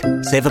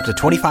LifeLock. Save up to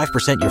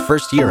 25% your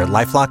first year at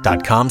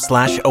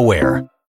LifeLock.com/aware.